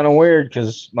 it's kind of weird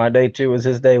because my day 2 was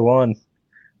his day 1,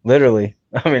 literally.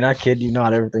 I mean, I kid you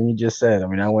not, everything you just said. I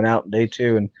mean, I went out day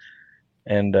 2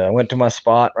 and went to my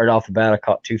spot right off the bat. I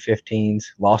caught 2 15s,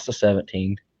 lost a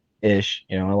 17-ish.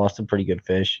 You know, I lost a pretty good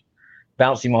fish.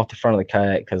 Bounced him off the front of the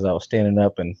kayak because I was standing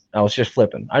up and I was just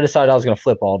flipping. I decided I was going to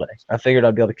flip all day. I figured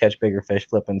I'd be able to catch bigger fish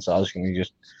flipping, so I was going to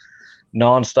just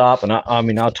nonstop. And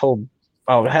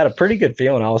I had a pretty good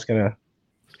feeling I was going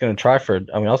to try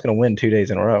I was going to win 2 days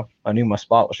in a row. I knew my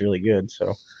spot was really good,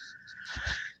 so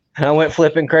and I went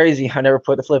flipping crazy. I never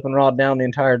put the flipping rod down the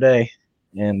entire day,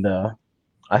 and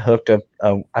I hooked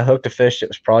a fish that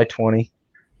was probably 20,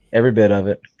 every bit of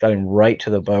it. Got him right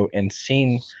to the boat, and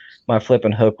seen my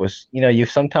flipping hook was, you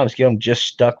sometimes get them just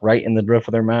stuck right in the roof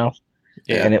of their mouth,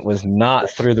 and it was not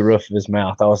through the roof of his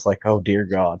mouth. I was like, oh dear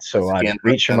God! So I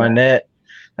reached for my net,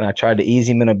 and I tried to ease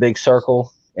him in a big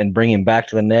circle and bring him back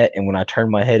to the net. And when I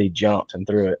turned my head, he jumped and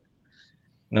threw it.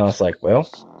 And I was like, well,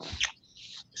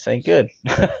 this ain't good.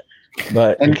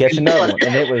 But you catch another one,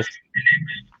 and it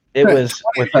was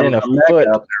within a foot.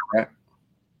 Up there, right?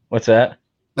 What's that?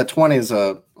 The 20 is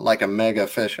like a mega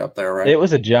fish up there, right? It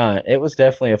was a giant. It was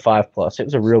definitely a 5+. It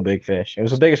was a real big fish. It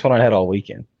was the biggest one I had all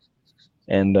weekend,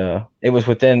 and it was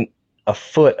within a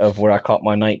foot of where I caught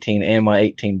my 19 and my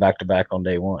 18 back to back on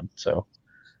day one. So,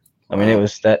 I mean, it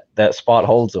was that spot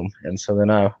holds them, and so then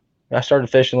I started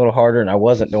fishing a little harder, and I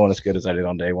wasn't doing as good as I did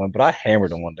on day one, but I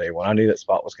hammered them on day one. I knew that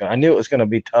spot I knew it was going to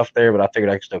be tough there, but I figured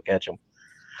I could still catch them.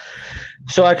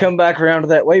 So I come back around to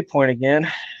that waypoint again,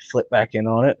 flip back in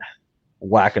on it,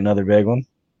 whack another big one,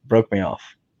 broke me off.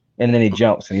 And then he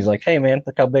jumps and he's like, hey man,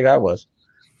 look how big I was.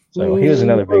 So he was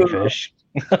another big fish.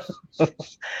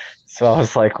 So I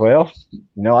was like, well,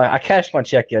 I cashed my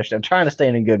check yesterday. I'm trying to stay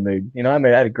in a good mood. I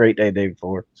had a great day the day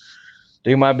before.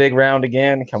 Do my big round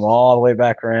again, come all the way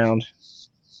back around.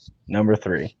 Number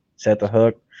 3, set the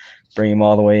hook, bring him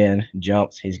all the way in,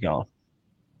 jumps, he's gone.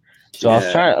 So I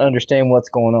was trying to understand what's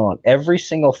going on. Every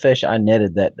single fish I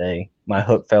netted that day, my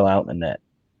hook fell out in the net.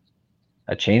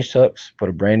 I changed hooks, put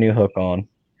a brand new hook on.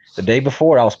 The day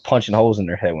before, I was punching holes in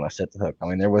their head when I set the hook. I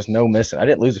mean, there was no missing. I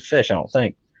didn't lose a fish, I don't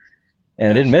think. And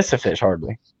I didn't miss a fish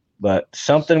hardly. But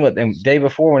something with them, day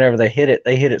before, whenever they hit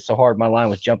it so hard, my line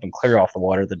was jumping clear off the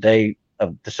water. The day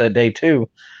 2,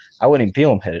 I wouldn't even feel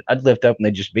them hit it. I'd lift up and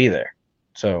they'd just be there.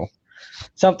 So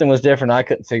something was different. I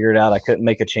couldn't figure it out. I couldn't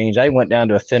make a change. I went down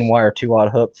to a thin wire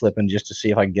 2-aught hook flipping just to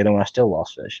see if I could get them, and I still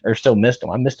lost fish, or still missed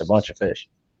them. I missed a bunch of fish.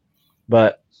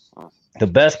 But the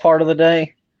best part of the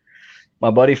day, my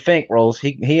buddy Fink rolls.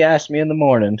 He asked me in the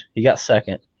morning. He got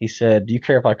second. He said, do you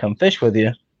care if I come fish with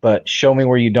you, but show me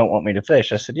where you don't want me to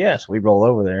fish? I said, yes. We roll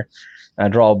over there. And I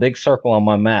draw a big circle on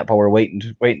my map while we're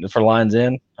waiting for lines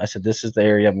in. I said, this is the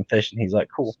area I've been fishing. He's like,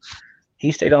 cool.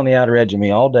 He stayed on the outer edge of me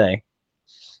all day.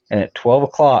 And at 12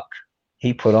 o'clock,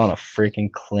 he put on a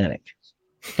freaking clinic.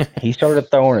 He started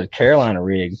throwing a Carolina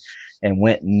rig and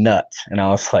went nuts. And I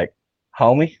was like,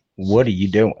 homie, what are you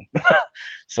doing?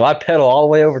 So I pedaled all the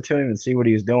way over to him and see what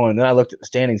he was doing. And then I looked at the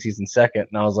standings. He's in second.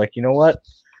 And I was like, you know what?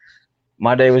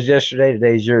 My day was yesterday.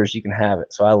 Today's yours. You can have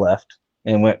it. So I left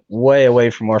and went way away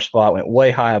from our spot, went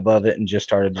way high above it, and just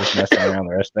started messing around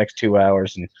the next 2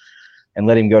 hours and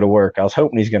let him go to work. I was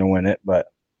hoping he's going to win it, but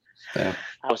I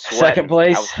was sweating. Second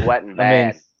place. I was sweating bad.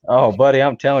 I mean, oh, buddy,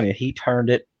 I'm telling you, he turned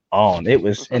it on. It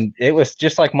was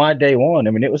just like my day one.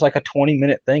 I mean, it was like a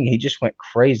 20-minute thing. He just went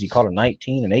crazy. Caught a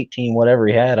 19 and 18, whatever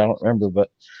he had. I don't remember,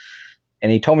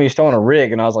 and he told me he was throwing a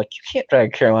rig, and I was like, you can't drag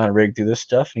a Carolina rig through this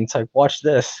stuff. And he's like, watch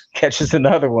this. Catches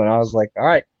another one. I was like, all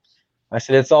right. I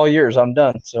said, it's all yours. I'm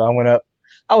done. So I went up.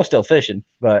 I was still fishing,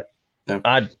 but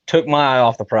I took my eye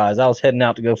off the prize. I was heading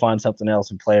out to go find something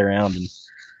else and play around.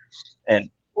 And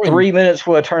 3 minutes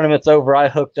before the tournament's over, I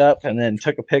hooked up and then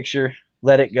took a picture,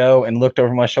 let it go, and looked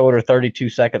over my shoulder. 32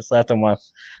 seconds left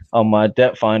on my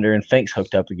depth finder, and Fink's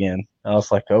hooked up again. I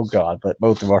was like, oh God, but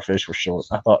both of our fish were short.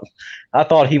 I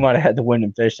thought he might have had the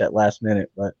winning fish that last minute,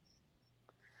 but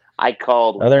I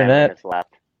called with other than 10 that, minutes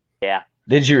left. Yeah.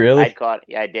 Did you really?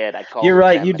 I did. I called. You're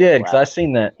right, you did, because I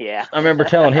seen that. Yeah. I remember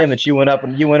telling him that you went up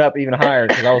even higher,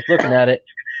 because I was looking at it.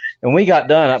 And we got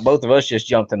done, both of us just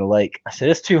jumped in the lake. I said,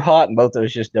 it's too hot, and both of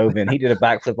us just dove in. He did a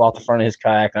backflip off the front of his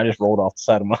kayak, and I just rolled off the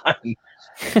side of mine.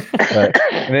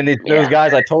 And then those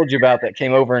guys I told you about that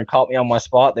came over and caught me on my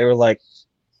spot, they were like,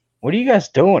 what are you guys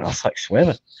doing? I was like,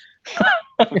 swimming.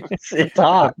 It's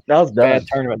hot. I was done. Bad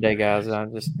tournament day, guys.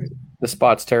 The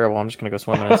spot's terrible. I'm just going to go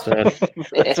swimming instead.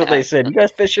 That's what they said. You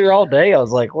guys fish here all day? I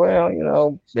was like,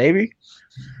 well, maybe.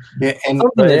 Yeah, and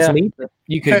something that's neat that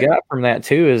you could get from that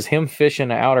too is him fishing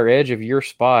the outer edge of your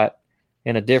spot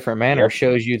in a different manner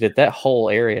shows you that whole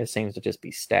area seems to just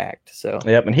be stacked. So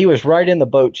and he was right in the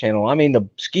boat channel. I mean, the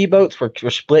ski boats were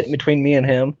split between me and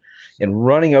him and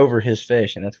running over his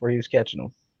fish, and that's where he was catching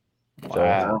them.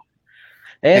 Wow.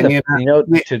 So,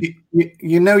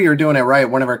 you're doing it right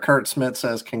whenever Kurt Smith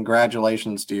says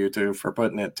congratulations to you two for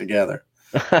putting it together.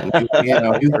 And, he's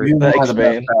one of the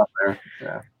best out there.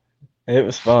 Yeah. It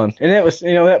was fun. And it was,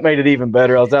 that made it even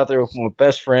better. I was out there with my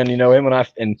best friend, him and I,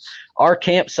 and our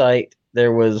campsite,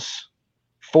 there was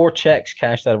 4 checks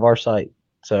cashed out of our site.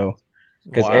 So,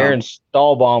 because Aaron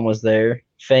Stahlbaum was there,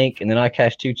 Fink, and then I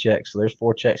cashed 2 checks. So there's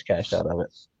 4 checks cashed out of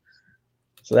it.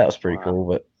 So that was pretty cool.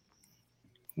 But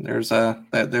there's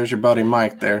your buddy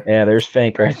Mike there. Yeah, there's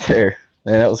Fink right there.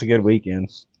 Man, that was a good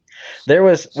weekend. There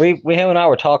was him and I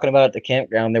were talking about at the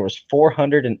campground. There was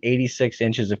 486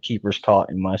 inches of keepers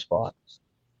caught in my spot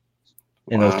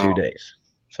in those 2 days.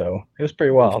 So it was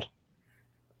pretty wild.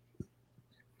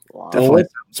 Wow. Well,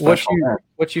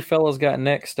 what you fellas got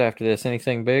next after this?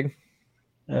 Anything big?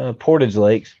 Portage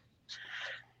Lakes.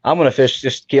 I'm gonna fish.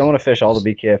 I want to fish all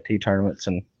the BKFT tournaments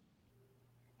and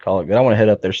call it good. I want to head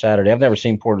up there Saturday. I've never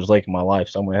seen Portage Lake in my life,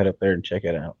 so I'm gonna head up there and check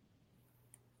it out.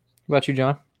 What about you,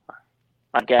 John?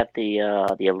 I've got the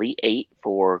Elite 8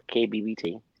 for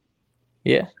KBBT.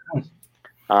 Yeah.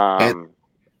 I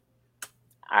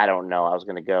don't know. I was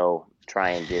gonna go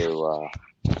try and do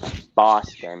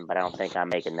Boston, but I don't think I'm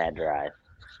making that drive.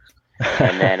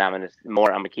 And then I'm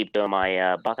gonna keep doing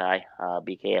my Buckeye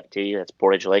BKFT. That's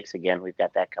Portage Lakes again. We've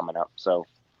got that coming up. So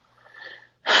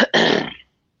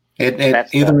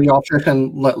either of y'all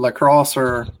fishing La Crosse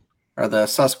or the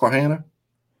Susquehanna?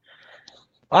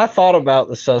 I thought about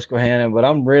the Susquehanna, but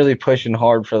I'm really pushing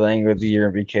hard for the Angler of the Year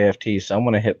in BKFT, so I'm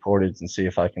going to hit Portage and see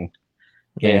if I can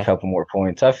gain a couple more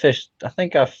points. I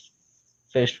think I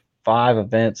fished 5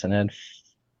 events and had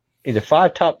either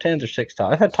 5 top 10s or 6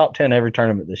 top. I've had top 10 every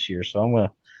tournament this year, so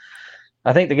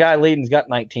I think the guy leading's got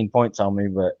 19 points on me,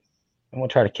 but I'm going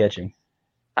to try to catch him.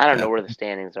 I don't know where the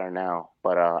standings are now,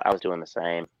 but I was doing the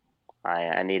same.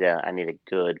 I need a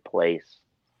good place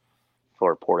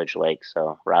for Portage Lake,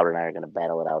 so Robert and I are going to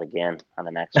battle it out again on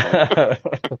the next one.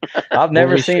 I've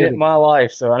never seen it in my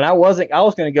life, and I was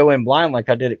going to go in blind like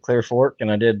I did at Clear Fork,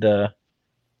 and I did I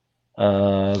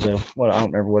don't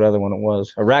remember what other one it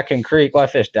was. A Raccoon Creek. Well, I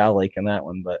fished Dow Lake in that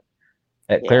one, but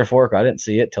at Clear Fork I didn't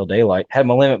see it till daylight. Had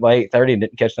my limit by 8:30 and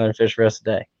didn't catch another fish the rest of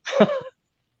the day.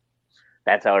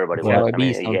 That's how everybody was.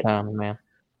 Man.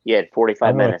 You had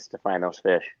 45 minutes to find those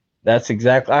fish. That's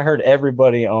exactly. I heard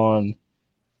everybody on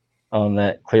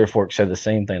that Clear Fork said the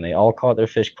same thing. They all caught their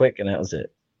fish quick, and that was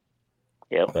it.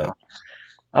 Yep. But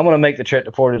I'm going to make the trip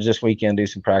to Portage this weekend, do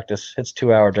some practice. It's a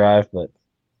 2-hour drive, but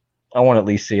I want to at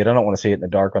least see it. I don't want to see it in the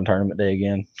dark on tournament day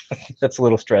again. That's a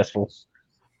little stressful.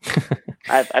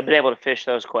 I've been able to fish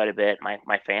those quite a bit.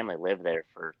 My family lived there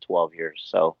for 12 years,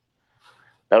 so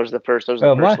those are the first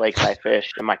lakes I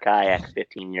fished in my kayak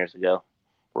 15 years ago.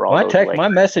 My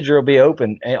messenger will be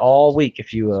open all week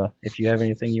if you have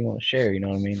anything you want to share. You know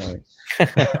what I mean?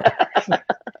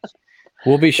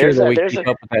 We'll be sure that we keep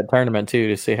up with that tournament too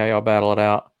to see how y'all battle it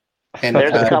out. And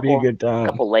there's a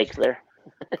couple lakes there.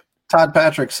 Todd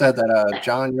Patrick said that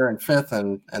John, you're in 5th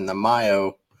and the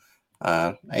Mayo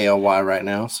AOY right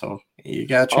now, so you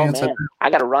got a chance. I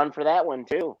got to run for that one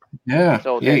too. Yeah.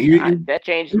 So that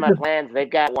changes my plans. They've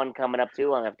got one coming up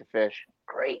too. I'll have to fish.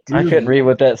 Great. I couldn't read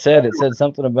what that said. It said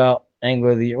something about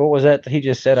Angler of the Year. What was that he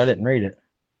just said? I didn't read it.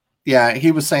 Yeah,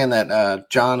 he was saying that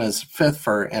John is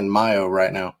 5th in Mayo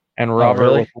right now. And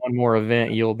Robert, with one more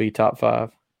event, you'll be top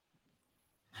 5.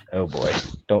 Oh boy!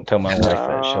 Don't tell my wife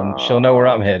that. She'll know where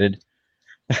I'm headed.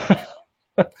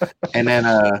 And then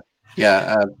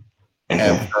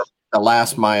the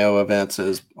last Mayo events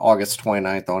is August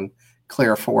 29th on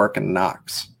Clear Fork and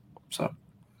Knox. So,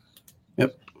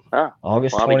 yep.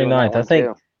 August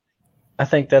 29th. I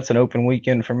think that's an open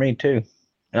weekend for me too,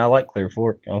 and I like Clear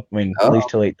Fork. I mean, at least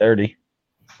till 8:30.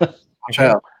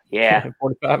 Yeah,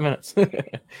 45 minutes.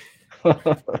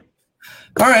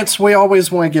 All right, so we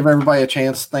always want to give everybody a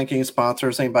chance. Thanking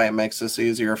sponsors, anybody that makes this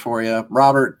easier for you.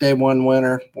 Robert, day 1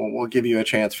 winner. We'll give you a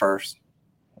chance first.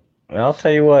 Well, I'll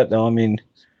tell you what, though. I mean,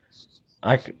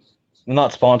 I'm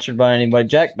not sponsored by anybody.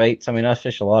 Jack Baits. I mean, I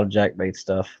fish a lot of Jack Baits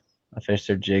stuff. I fish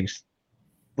their jigs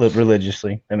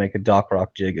religiously. They make a dock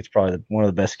rock jig. It's probably one of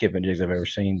the best skipping jigs I've ever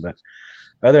seen. But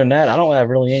other than that, I don't have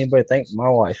really anybody to thank but my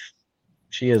wife.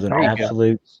 She is an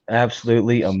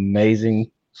absolutely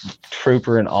amazing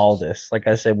trooper in all this. Like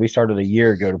I said, we started a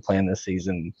year ago to plan this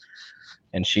season,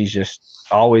 and she's just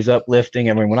always uplifting.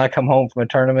 I mean, when I come home from a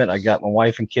tournament, I got my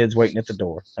wife and kids waiting at the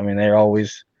door. I mean, they're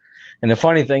always. And the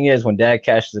funny thing is, when Dad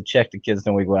cashes a check, the kids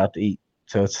know we go out to eat.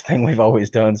 So it's the thing we've always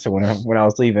done. So when I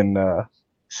was leaving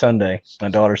Sunday, my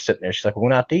daughter's sitting there. She's like, "We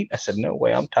went out to eat." I said, "No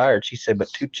way, I'm tired." She said, "But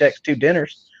 2 checks, 2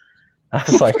 dinners." I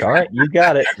was like, "All right, you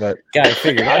got it." But got it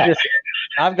figured.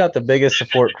 I've got the biggest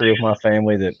support crew of my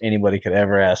family that anybody could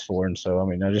ever ask for, and so I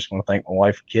mean, I just want to thank my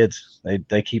wife and kids.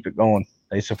 They keep it going.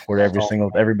 They support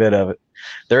every bit of it.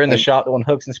 They're in the shop doing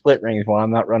hooks and split rings while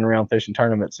I'm not running around fishing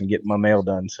tournaments and getting my mail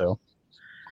done. So,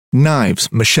 knives,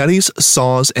 machetes,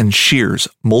 saws, and shears,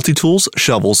 multi-tools,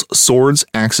 shovels, swords,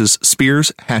 axes,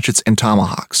 spears, hatchets, and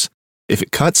tomahawks. If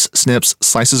it cuts, snips,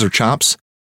 slices, or chops,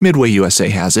 Midway USA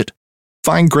has it.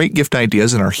 Find great gift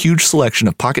ideas in our huge selection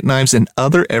of pocket knives and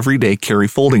other everyday carry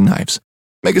folding knives.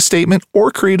 Make a statement or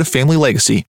create a family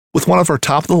legacy with one of our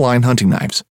top-of-the-line hunting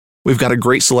knives. We've got a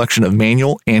great selection of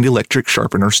manual and electric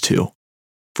sharpeners, too.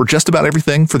 For just about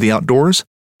everything for the outdoors,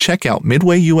 check out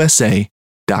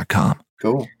MidwayUSA.com.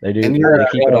 Cool. They do. And they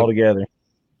keep it all together.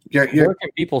 Where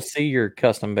can people see your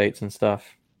custom baits and stuff?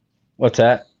 What's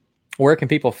that? Where can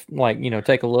people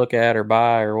take a look at or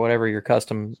buy or whatever your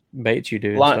custom baits you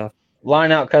do and stuff?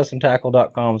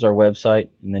 Lineoutcustomtackle.com is our website,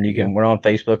 and then we're on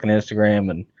Facebook and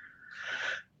Instagram, and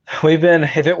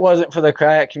if it wasn't for the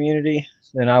kayak community,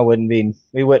 then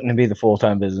we wouldn't be the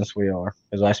full-time business we are,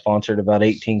 because I sponsored about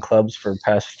 18 clubs for the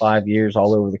past 5 years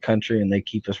all over the country, and they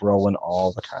keep us rolling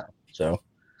all the time. So,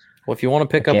 well, if you want to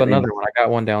pick up another one, I got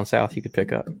one down south you could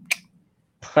pick up.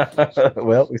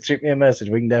 Well, shoot me a message.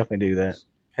 We can definitely do that.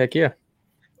 Heck yeah.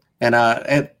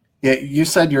 And you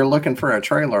said you're looking for a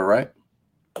trailer, right?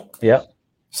 Yep.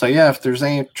 So yeah, if there's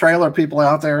any trailer people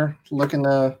out there looking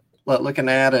to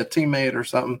add a teammate or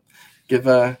something, give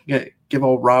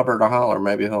old Robert a holler.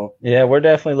 Maybe he'll. Yeah, we're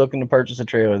definitely looking to purchase a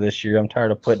trailer this year. I'm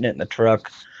tired of putting it in the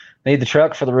truck. I need the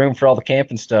truck for the room for all the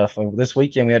camping stuff. This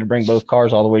weekend we had to bring both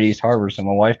cars all the way to East Harbor, so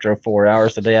my wife drove 4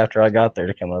 hours the day after I got there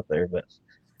to come up there. But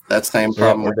that same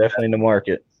problem. We're definitely in the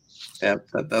market. Yeah,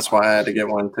 that's why I had to get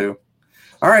one too.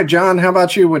 All right, John, how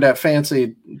about you with that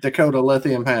fancy Dakota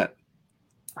lithium hat?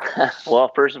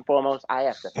 Well, first and foremost, I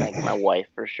have to thank my wife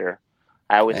for sure.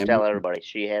 I always tell everybody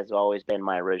she has always been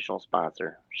my original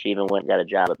sponsor. She even went and got a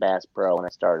job at Bass Pro when I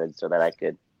started so that I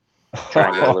could try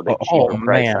and get a little bit cheaper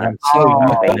price on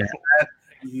it.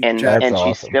 And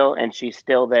awesome. she's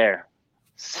still there.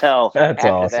 So that's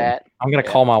awesome. That, I'm gonna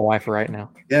call my wife right now.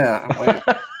 Yeah.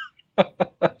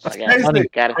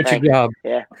 Gotta thank you.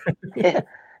 Yeah.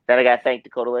 Then I gotta thank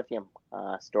Dakota Lithium.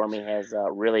 Stormy has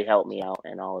really helped me out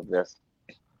in all of this.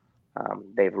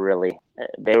 They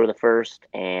were the first,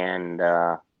 and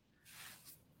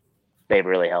they've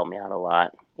really helped me out a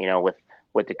lot.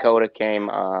 With Dakota came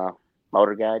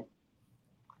Motor Guide.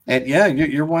 And yeah,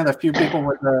 you're one of the few people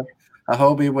with a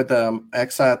Hobie with the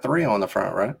XI3 on the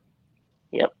front, right?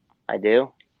 Yep, I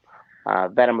do.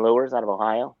 Venom Lures out of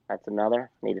Ohio. That's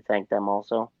another. Need to thank them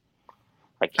also.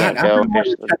 I can't go.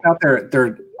 Check out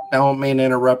their. I don't mean to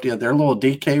interrupt you. Their little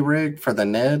DK rig for the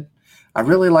Ned. I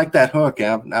really like that hook.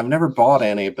 I've never bought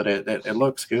any, but it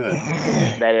looks good.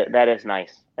 That is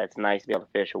nice. That's nice to be able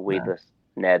to fish a weedless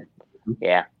Ned.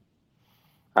 Yeah.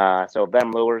 So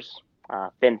Venom Lures,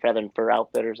 Fin, Feather, and Fur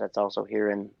Outfitters. That's also here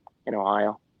in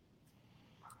Ohio.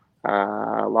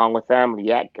 Along with them,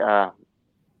 Yak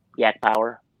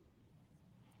Power.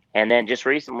 And then just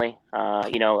recently,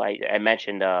 I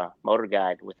mentioned Motor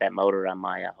Guide with that motor on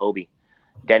my Hobie.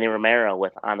 Denny Romero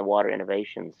with On the Water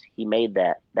Innovations. He made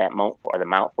that mount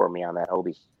for me on that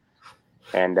Hobie.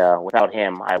 And without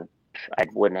him, I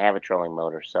wouldn't have a trolling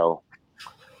motor. So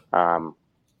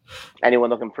anyone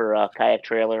looking for a kayak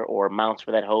trailer or mounts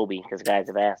for that Hobie, because guys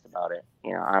have asked about it,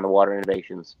 On the Water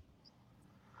Innovations.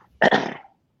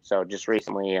 So just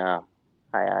recently, I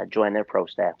joined their pro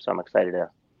staff, so I'm excited to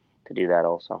do that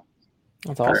also.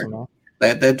 That's awesome, man.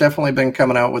 They've definitely been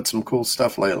coming out with some cool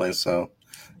stuff lately, so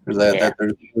there's no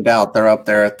doubt they're up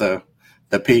there at the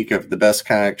peak of the best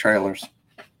kayak trailers.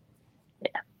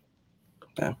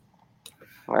 Yeah.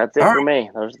 Well, that's it for me.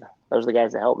 Those are the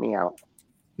guys that helped me out.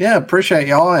 Yeah, appreciate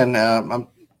y'all, and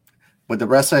with the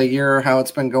rest of the year, how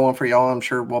it's been going for y'all, I'm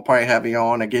sure we'll probably have you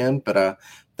on again, but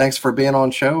thanks for being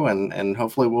on show, and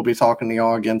hopefully we'll be talking to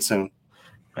y'all again soon.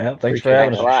 Yeah, thanks for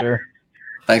having us, for sure.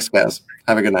 Thanks, guys.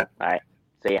 Have a good night. All right.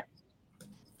 See ya.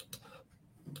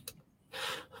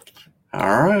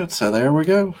 All right, so there we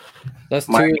go. That's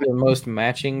two of the most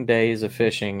matching days of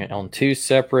fishing on two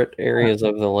separate areas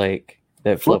of the lake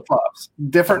that flip-flops,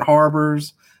 different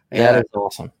harbors. That is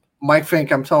awesome. Mike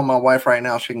Fink, I'm telling my wife right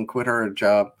now she can quit her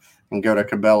job and go to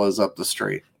Cabela's up the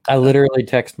street. I literally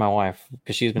text my wife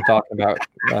because she's been talking about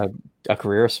a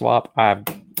career swap. I've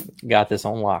got this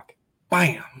on lock.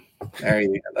 Bam. There you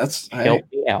go. That's help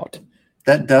me out.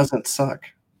 That doesn't suck.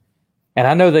 And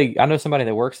I know somebody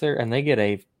that works there, and they get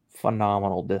a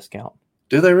phenomenal discount.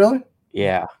 Do they really?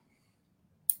 Yeah.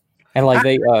 And like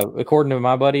they, according to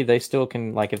my buddy, they still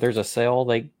can, like, if there's a sale,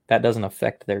 that doesn't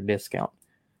affect their discount.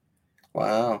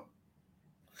 Wow.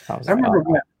 I remember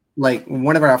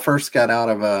whenever I first got out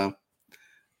of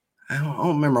I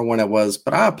don't remember when it was,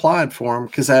 but I applied for them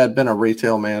because I had been a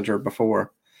retail manager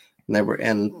before,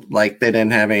 and they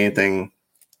didn't have anything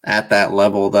at that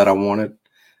level that I wanted.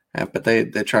 But they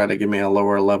tried to give me a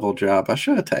lower level job. I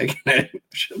should have taken it.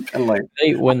 Should have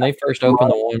been when they first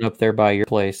opened the one up there by your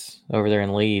place over there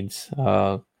in Leeds,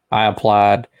 I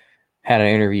applied, had an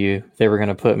interview. They were going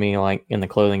to put me in the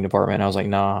clothing department. I was like,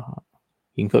 nah,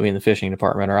 you can put me in the fishing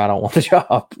department, or I don't want the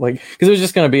job. Because it was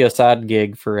just going to be a side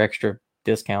gig for extra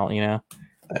discount, Yeah.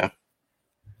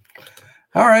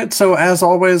 All right. So as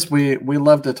always, we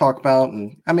love to talk about,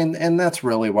 and that's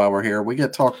really why we're here. We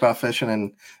get to talk about fishing,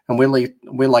 and we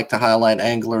like to highlight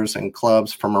anglers and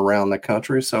clubs from around the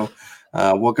country. So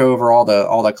We'll go over all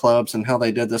the clubs and how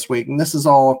they did this week. And this is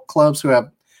all clubs who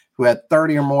had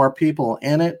 30 or more people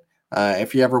in it.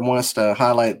 If you ever want us to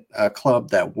highlight a club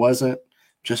that wasn't,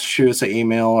 just shoot us an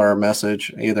email or a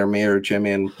message, either me or Jimmy,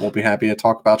 and we'll be happy to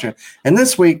talk about you. And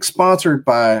this week, sponsored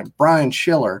by Brian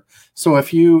Schiller. So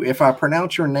if I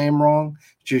pronounce your name wrong,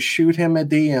 just shoot him a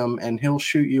DM and he'll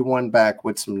shoot you one back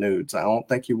with some nudes. I don't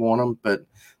think you want them, but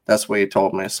that's what he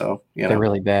told me. So, they're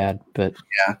really bad, but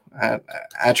yeah,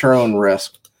 at your own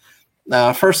risk.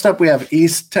 First up, we have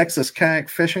East Texas Kayak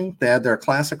Fishing. They had their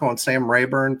classic on Sam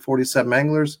Rayburn, 47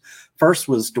 anglers. First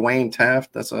was Dwayne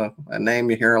Taft. That's a name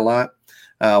you hear a lot.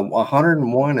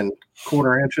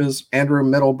 101.25 inches. Andrew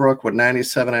Middlebrook with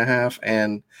 97.5,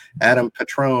 and Adam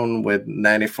Patrone with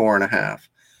 94.5.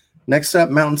 Next up,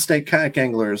 Mountain State Kayak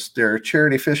Anglers. They're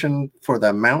charity fishing for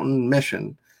the Mountain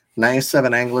Mission.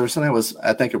 97 anglers, and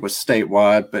I think it was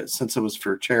statewide, but since it was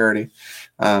for charity.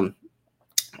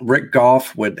 Rick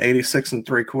Goff with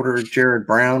 86.75, Jared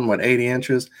Brown with 80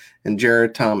 inches, and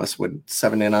Jared Thomas with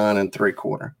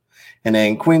 79.75. And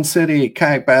then Queen City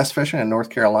Kayak Bass Fishing in North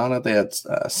Carolina, they had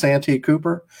Santee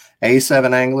Cooper,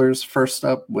 87 anglers. First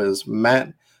up was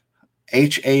Matt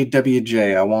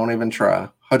Hawj. I won't even try.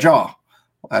 Hajaw.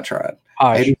 I tried.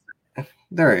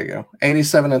 There you go.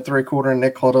 87.75.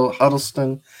 Nick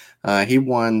Huddleston. He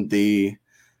won the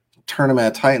Tournament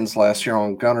of Titans last year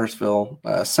on Gunnersville.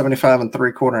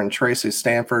 75.75. And Tracy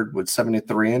Stanford with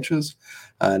 73 inches.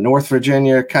 North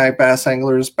Virginia Kayak Bass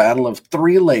Anglers, Battle of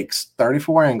Three Lakes,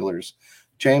 34 anglers.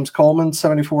 James Coleman,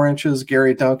 74 inches.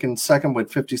 Gary Duncan, second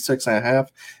with 56.5.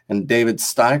 And David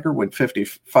Steiger with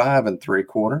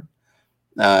 55.75.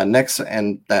 Next,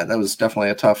 and that was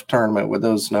definitely a tough tournament with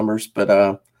those numbers.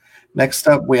 But next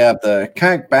up, we have the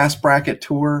Kayak Bass Bracket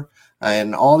Tour.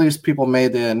 And all these people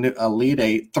made the Elite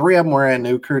Eight. 3 of them were in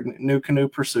New Canoe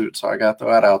Pursuit. So I got to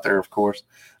throw that out there, of course.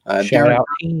 Shout out.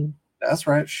 That's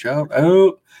right. Shout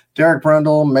out. Derek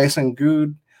Brundle, Mason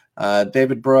Good,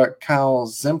 David Brook, Kyle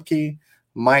Zimke,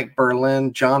 Mike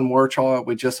Berlin, John Warchol,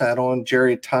 we just had on,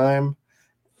 Jerry Thyme,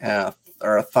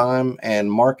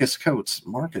 and Marcus Coates.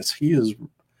 Marcus, he is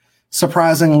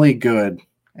surprisingly good.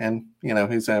 And,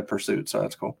 he's in a pursuit, so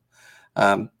that's cool.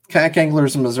 Kayak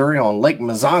Anglers in Missouri on Lake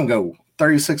Mizongo,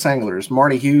 36 anglers.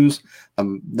 Marty Hughes,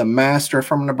 the master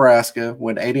from Nebraska,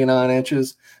 with 89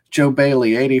 inches. Joe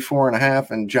Bailey,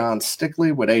 84.5, and John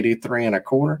Stickley with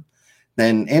 83.25.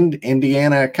 Then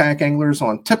Indiana Kayak Anglers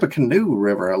on Tippecanoe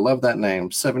River. I love that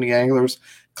name. 70 anglers.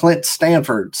 Clint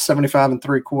Stanford,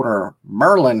 75.75.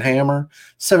 Merlin Hammer,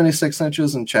 76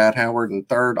 inches, and Chad Howard in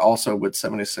third, also with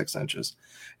 76 inches.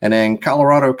 And then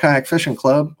Colorado Kayak Fishing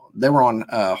Club, they were on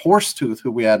Horsetooth,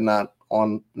 who we had not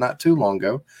too long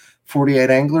ago. 48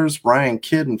 anglers. Ryan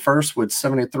Kidd in first with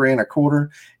 73.25.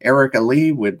 Eric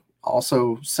Ali with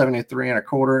also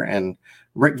 73.25, and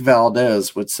Rick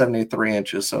Valdez with 73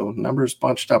 inches. So numbers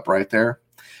bunched up right there.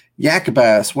 Yak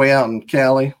Bass way out in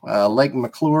Cali. Lake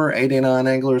McClure, 89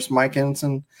 anglers. Mike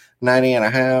Ensign,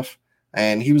 90.5.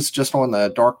 And he was just on the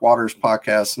Dark Waters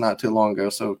podcast not too long ago.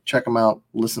 So check him out.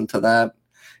 Listen to that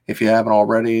if you haven't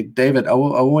already. David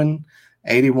Owen,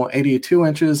 82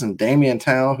 inches. And Damian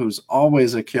Tao, who's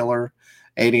always a killer,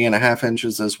 80.5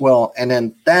 inches as well. And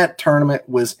then that tournament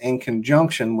was in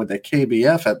conjunction with the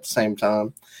KBF at the same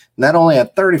time. And that only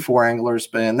had 34 anglers,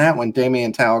 but in that one,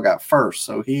 Damian Tao got first.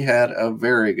 So he had a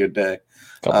very good day.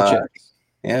 Yeah,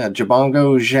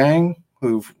 Jabongo Zhang,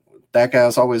 that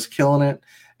guy's always killing it,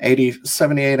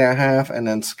 78.5. And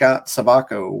then Scott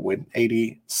Savaco with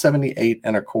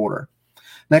 78.25.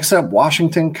 Next up,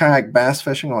 Washington Kayak Bass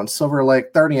Fishing on Silver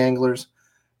Lake, 30 anglers.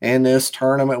 And this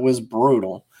tournament was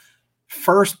brutal.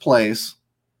 First place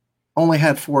only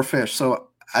had 4 fish. So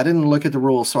I didn't look at the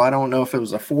rules, so I don't know if it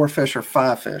was a 4 fish or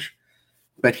 5 fish.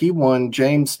 But he won,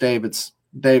 James Davis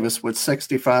with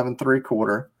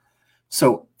 65.75.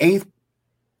 So eighth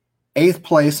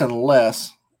place and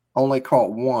less only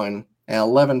caught 1, and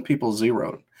 11 people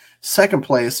zeroed. Second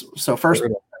place, so first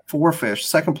 4 fish.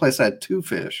 Second place had 2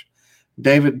 fish.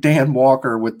 Dan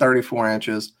Walker with 34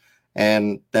 inches.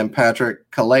 And then Patrick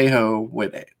Calejo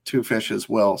with 2 fish as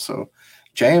well. So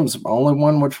James only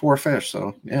won with 4 fish.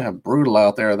 So, yeah, brutal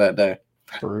out there that day.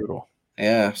 Brutal.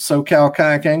 Yeah. SoCal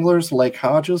Kayak Anglers, Lake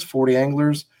Hodges, 40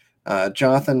 anglers.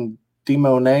 Jonathan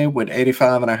DeMonet with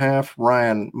 85.5.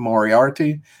 Ryan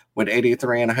Moriarty with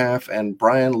 83.5. And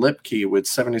Brian Lipke with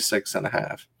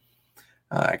 76.5.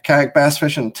 Kayak Bass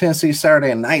Fishing Tennessee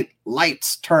Saturday Night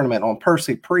Lights Tournament on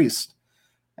Percy Priest.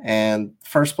 And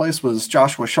first place was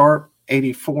Joshua Sharp,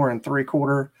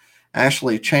 84.75.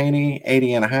 Ashley Cheney,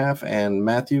 80.5, and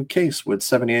Matthew Case with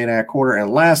 78.25.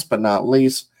 And last but not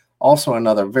least, also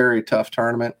another very tough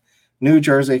tournament, New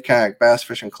Jersey Kayak Bass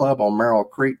Fishing Club on Merrill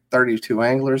Creek, 32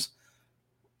 anglers.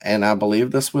 And I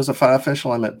believe this was a 5-fish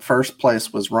limit. First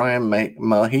place was Ryan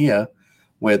Mejia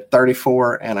with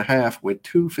 34.5 with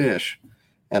 2 fish.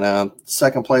 And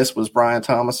second place was Brian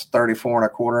Thomas, 34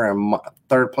 1/4. And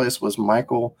third place was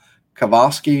Michael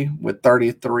Kowalski with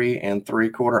 33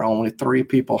 3/4. Only 3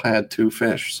 people had 2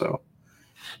 fish. So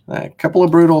a couple of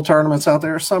brutal tournaments out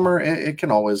there. Summer, it can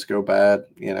always go bad.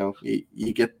 You know,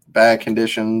 you get bad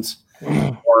conditions.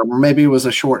 Or maybe it was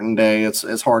a shortened day.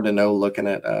 It's hard to know looking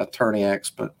at Tourney X,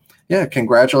 but yeah,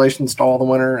 congratulations to all the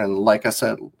winners. And like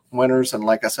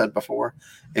I said before,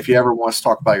 if you ever want to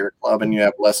talk about your club and you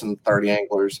have less than 30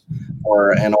 anglers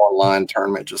or an online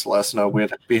tournament, just let us know.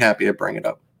 We'd be happy to bring it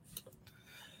up.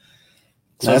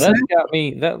 So that got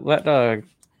me that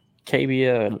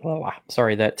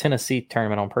KBF, that Tennessee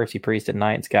tournament on Percy Priest at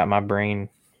night's got my brain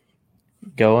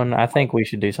going. I think we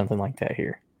should do something like that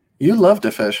here. You love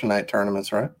to fish night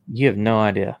tournaments, right? You have no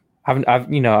idea. I've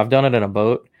done it in a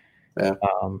boat. Yeah.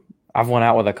 I've went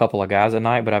out with a couple of guys at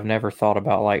night, but I've never thought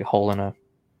about like holding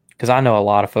because I know a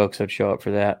lot of folks would show up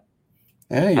for that.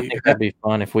 Yeah, I think that'd be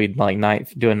fun if we'd like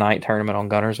do a night tournament on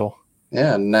Gunnersville.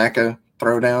 Yeah, NACA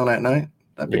throwdown at night.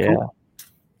 That'd be cool.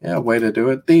 Yeah, way to do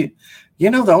it. The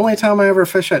only time I ever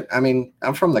fish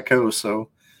I'm from the coast, so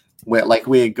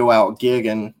we go out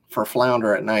gigging for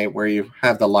flounder at night where you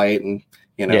have the light and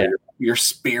you're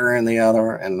spearing the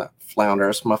other, and the flounder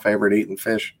is my favorite eating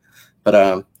fish.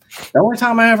 But the only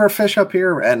time I ever fish up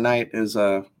here at night is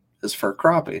for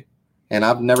crappie, and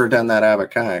I've never done that out of a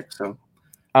kayak. So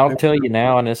I'll tell you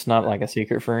now, and it's not like a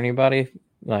secret for anybody.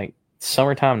 Like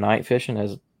summertime night fishing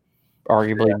is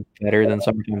arguably better than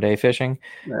summertime day fishing.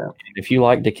 Yeah. And if you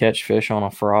like to catch fish on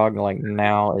a frog, like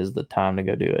now is the time to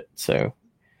go do it. So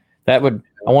I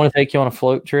want to take you on a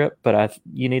float trip, but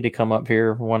you need to come up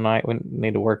here one night. We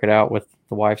need to work it out with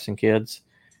the wives and kids.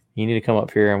 You need to come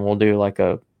up here and we'll do like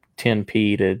a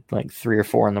 10p to like 3 or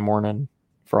 4 in the morning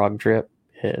frog trip.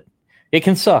 It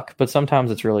can suck, but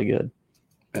sometimes it's really good.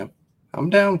 Yeah, I'm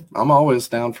down. I'm always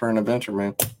down for an adventure,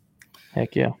 man.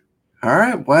 Heck yeah. All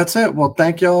right. Well, that's it. Well,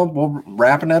 thank y'all. We're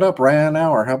wrapping it up right an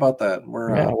hour. How about that?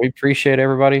 We appreciate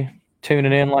everybody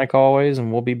tuning in like always,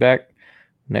 and we'll be back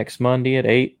next Monday at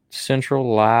 8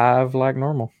 Central live like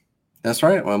normal. That's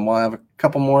right. And we'll have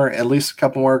at least a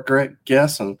couple more great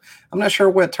guests. And I'm not sure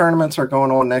what tournaments are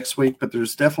going on next week, but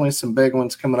there's definitely some big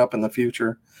ones coming up in the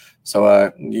future.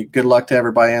 So good luck to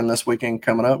everybody in this weekend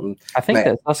coming up. And I think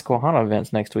that Susquehanna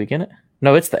event's next week, isn't it?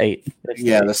 No, it's the 8th.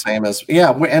 The same as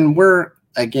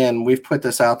we've put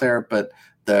this out there, but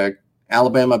the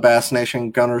Alabama Bass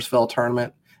Nation Gunnersville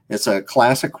tournament, it's a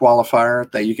classic qualifier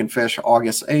that you can fish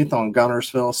August 8th on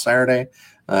Gunnersville Saturday.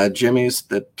 Jimmy's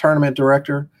the tournament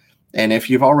director. And if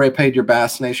you've already paid your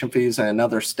Bass Nation fees in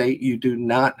another state, you do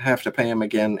not have to pay them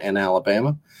again in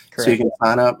Alabama. Correct. So you can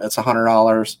sign up. It's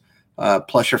 $100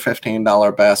 plus your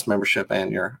 $15 Bass membership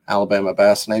and your Alabama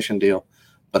Bass Nation deal.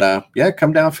 But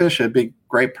come down fish. It'd be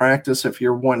great practice if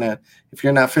you're not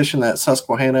fishing that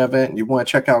Susquehanna event and you want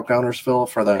to check out Gunnersville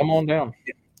for the come on down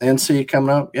NC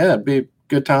coming up. Yeah, it'd be a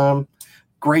good time.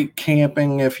 Great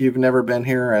camping if you've never been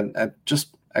here, and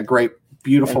just a great,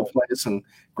 beautiful place and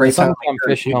great time.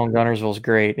 Fishing on Gunnersville is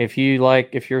great. If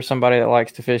you're somebody that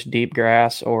likes to fish deep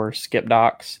grass or skip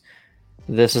docks,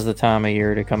 this is the time of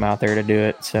year to come out there to do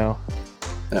it. So,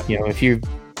 if you,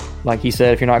 like you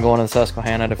said, if you're not going to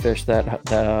Susquehanna to fish the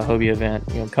Hobie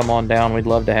event, come on down. We'd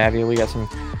love to have you. We got some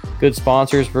good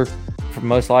sponsors. We're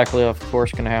most likely, of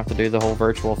course, going to have to do the whole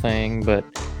virtual thing, but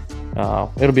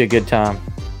it'll be a good time.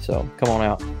 So come on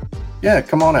out. Yeah,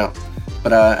 come on out.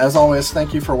 But as always,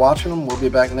 thank you for watching them. We'll be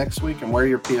back next week, and wear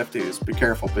your PFDs. Be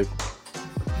careful, people.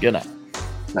 Good night.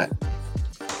 Night.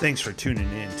 Thanks for tuning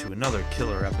in to another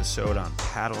killer episode on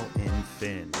Paddle and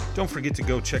Fin. Don't forget to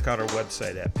go check out our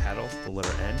website at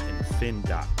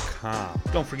paddle_and_fin.com.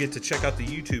 Don't forget to check out the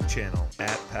YouTube channel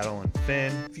at Paddle and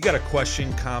Fin. If you got a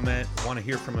question, comment, want to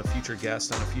hear from a future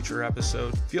guest on a future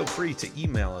episode, feel free to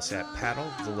email us at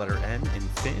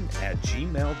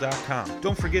paddle_and_fin@gmail.com.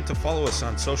 Don't forget to follow us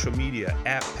on social media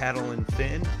at Paddle and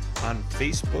Fin on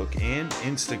Facebook and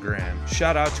Instagram.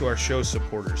 Shout out to our show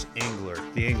supporters, Angler.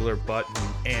 The Angler button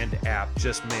and app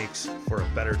just makes for a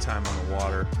better time on the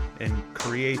water and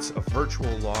creates a virtual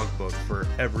logbook for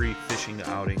every fishing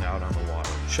outing out on the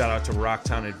water. Shout Shout out to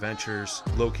Rocktown Adventures,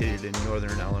 located in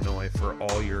northern Illinois, for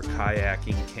all your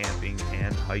kayaking, camping,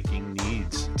 and hiking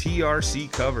needs.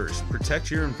 TRC Covers, protect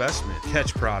your investment.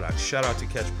 Catch Products, shout out to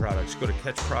Catch Products. Go to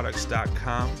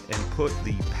catchproducts.com and put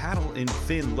the Paddle and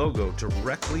Fin logo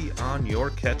directly on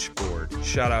your catch board.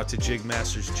 Shout out to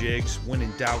Jigmasters Jigs. When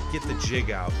in doubt, get the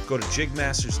jig out. Go to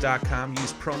jigmasters.com,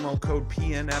 use promo code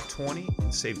PNF20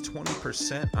 and save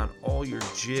 20% on all your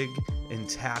jig and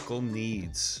tackle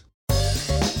needs.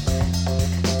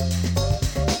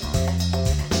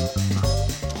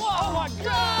 Oh my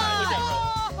God!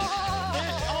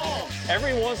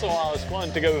 Every once in a while, it's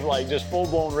fun to go like just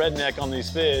full-blown redneck on these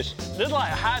fish. This is like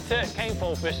high-tech cane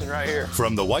pole fishing right here.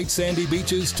 From the white sandy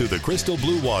beaches to the crystal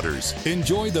blue waters,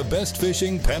 enjoy the best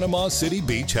fishing Panama City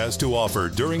Beach has to offer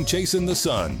during Chasing the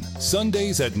Sun.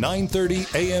 Sundays at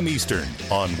 9:30 a.m. Eastern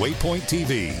on Waypoint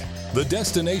TV, the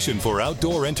destination for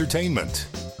outdoor entertainment.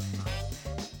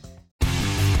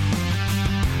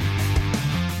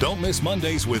 Don't miss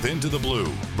Mondays with Into the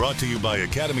Blue, brought to you by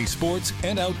Academy Sports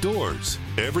and Outdoors.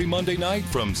 Every Monday night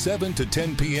from 7 to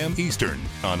 10 p.m. Eastern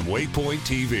on Waypoint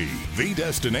TV, the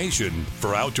destination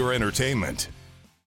for outdoor entertainment.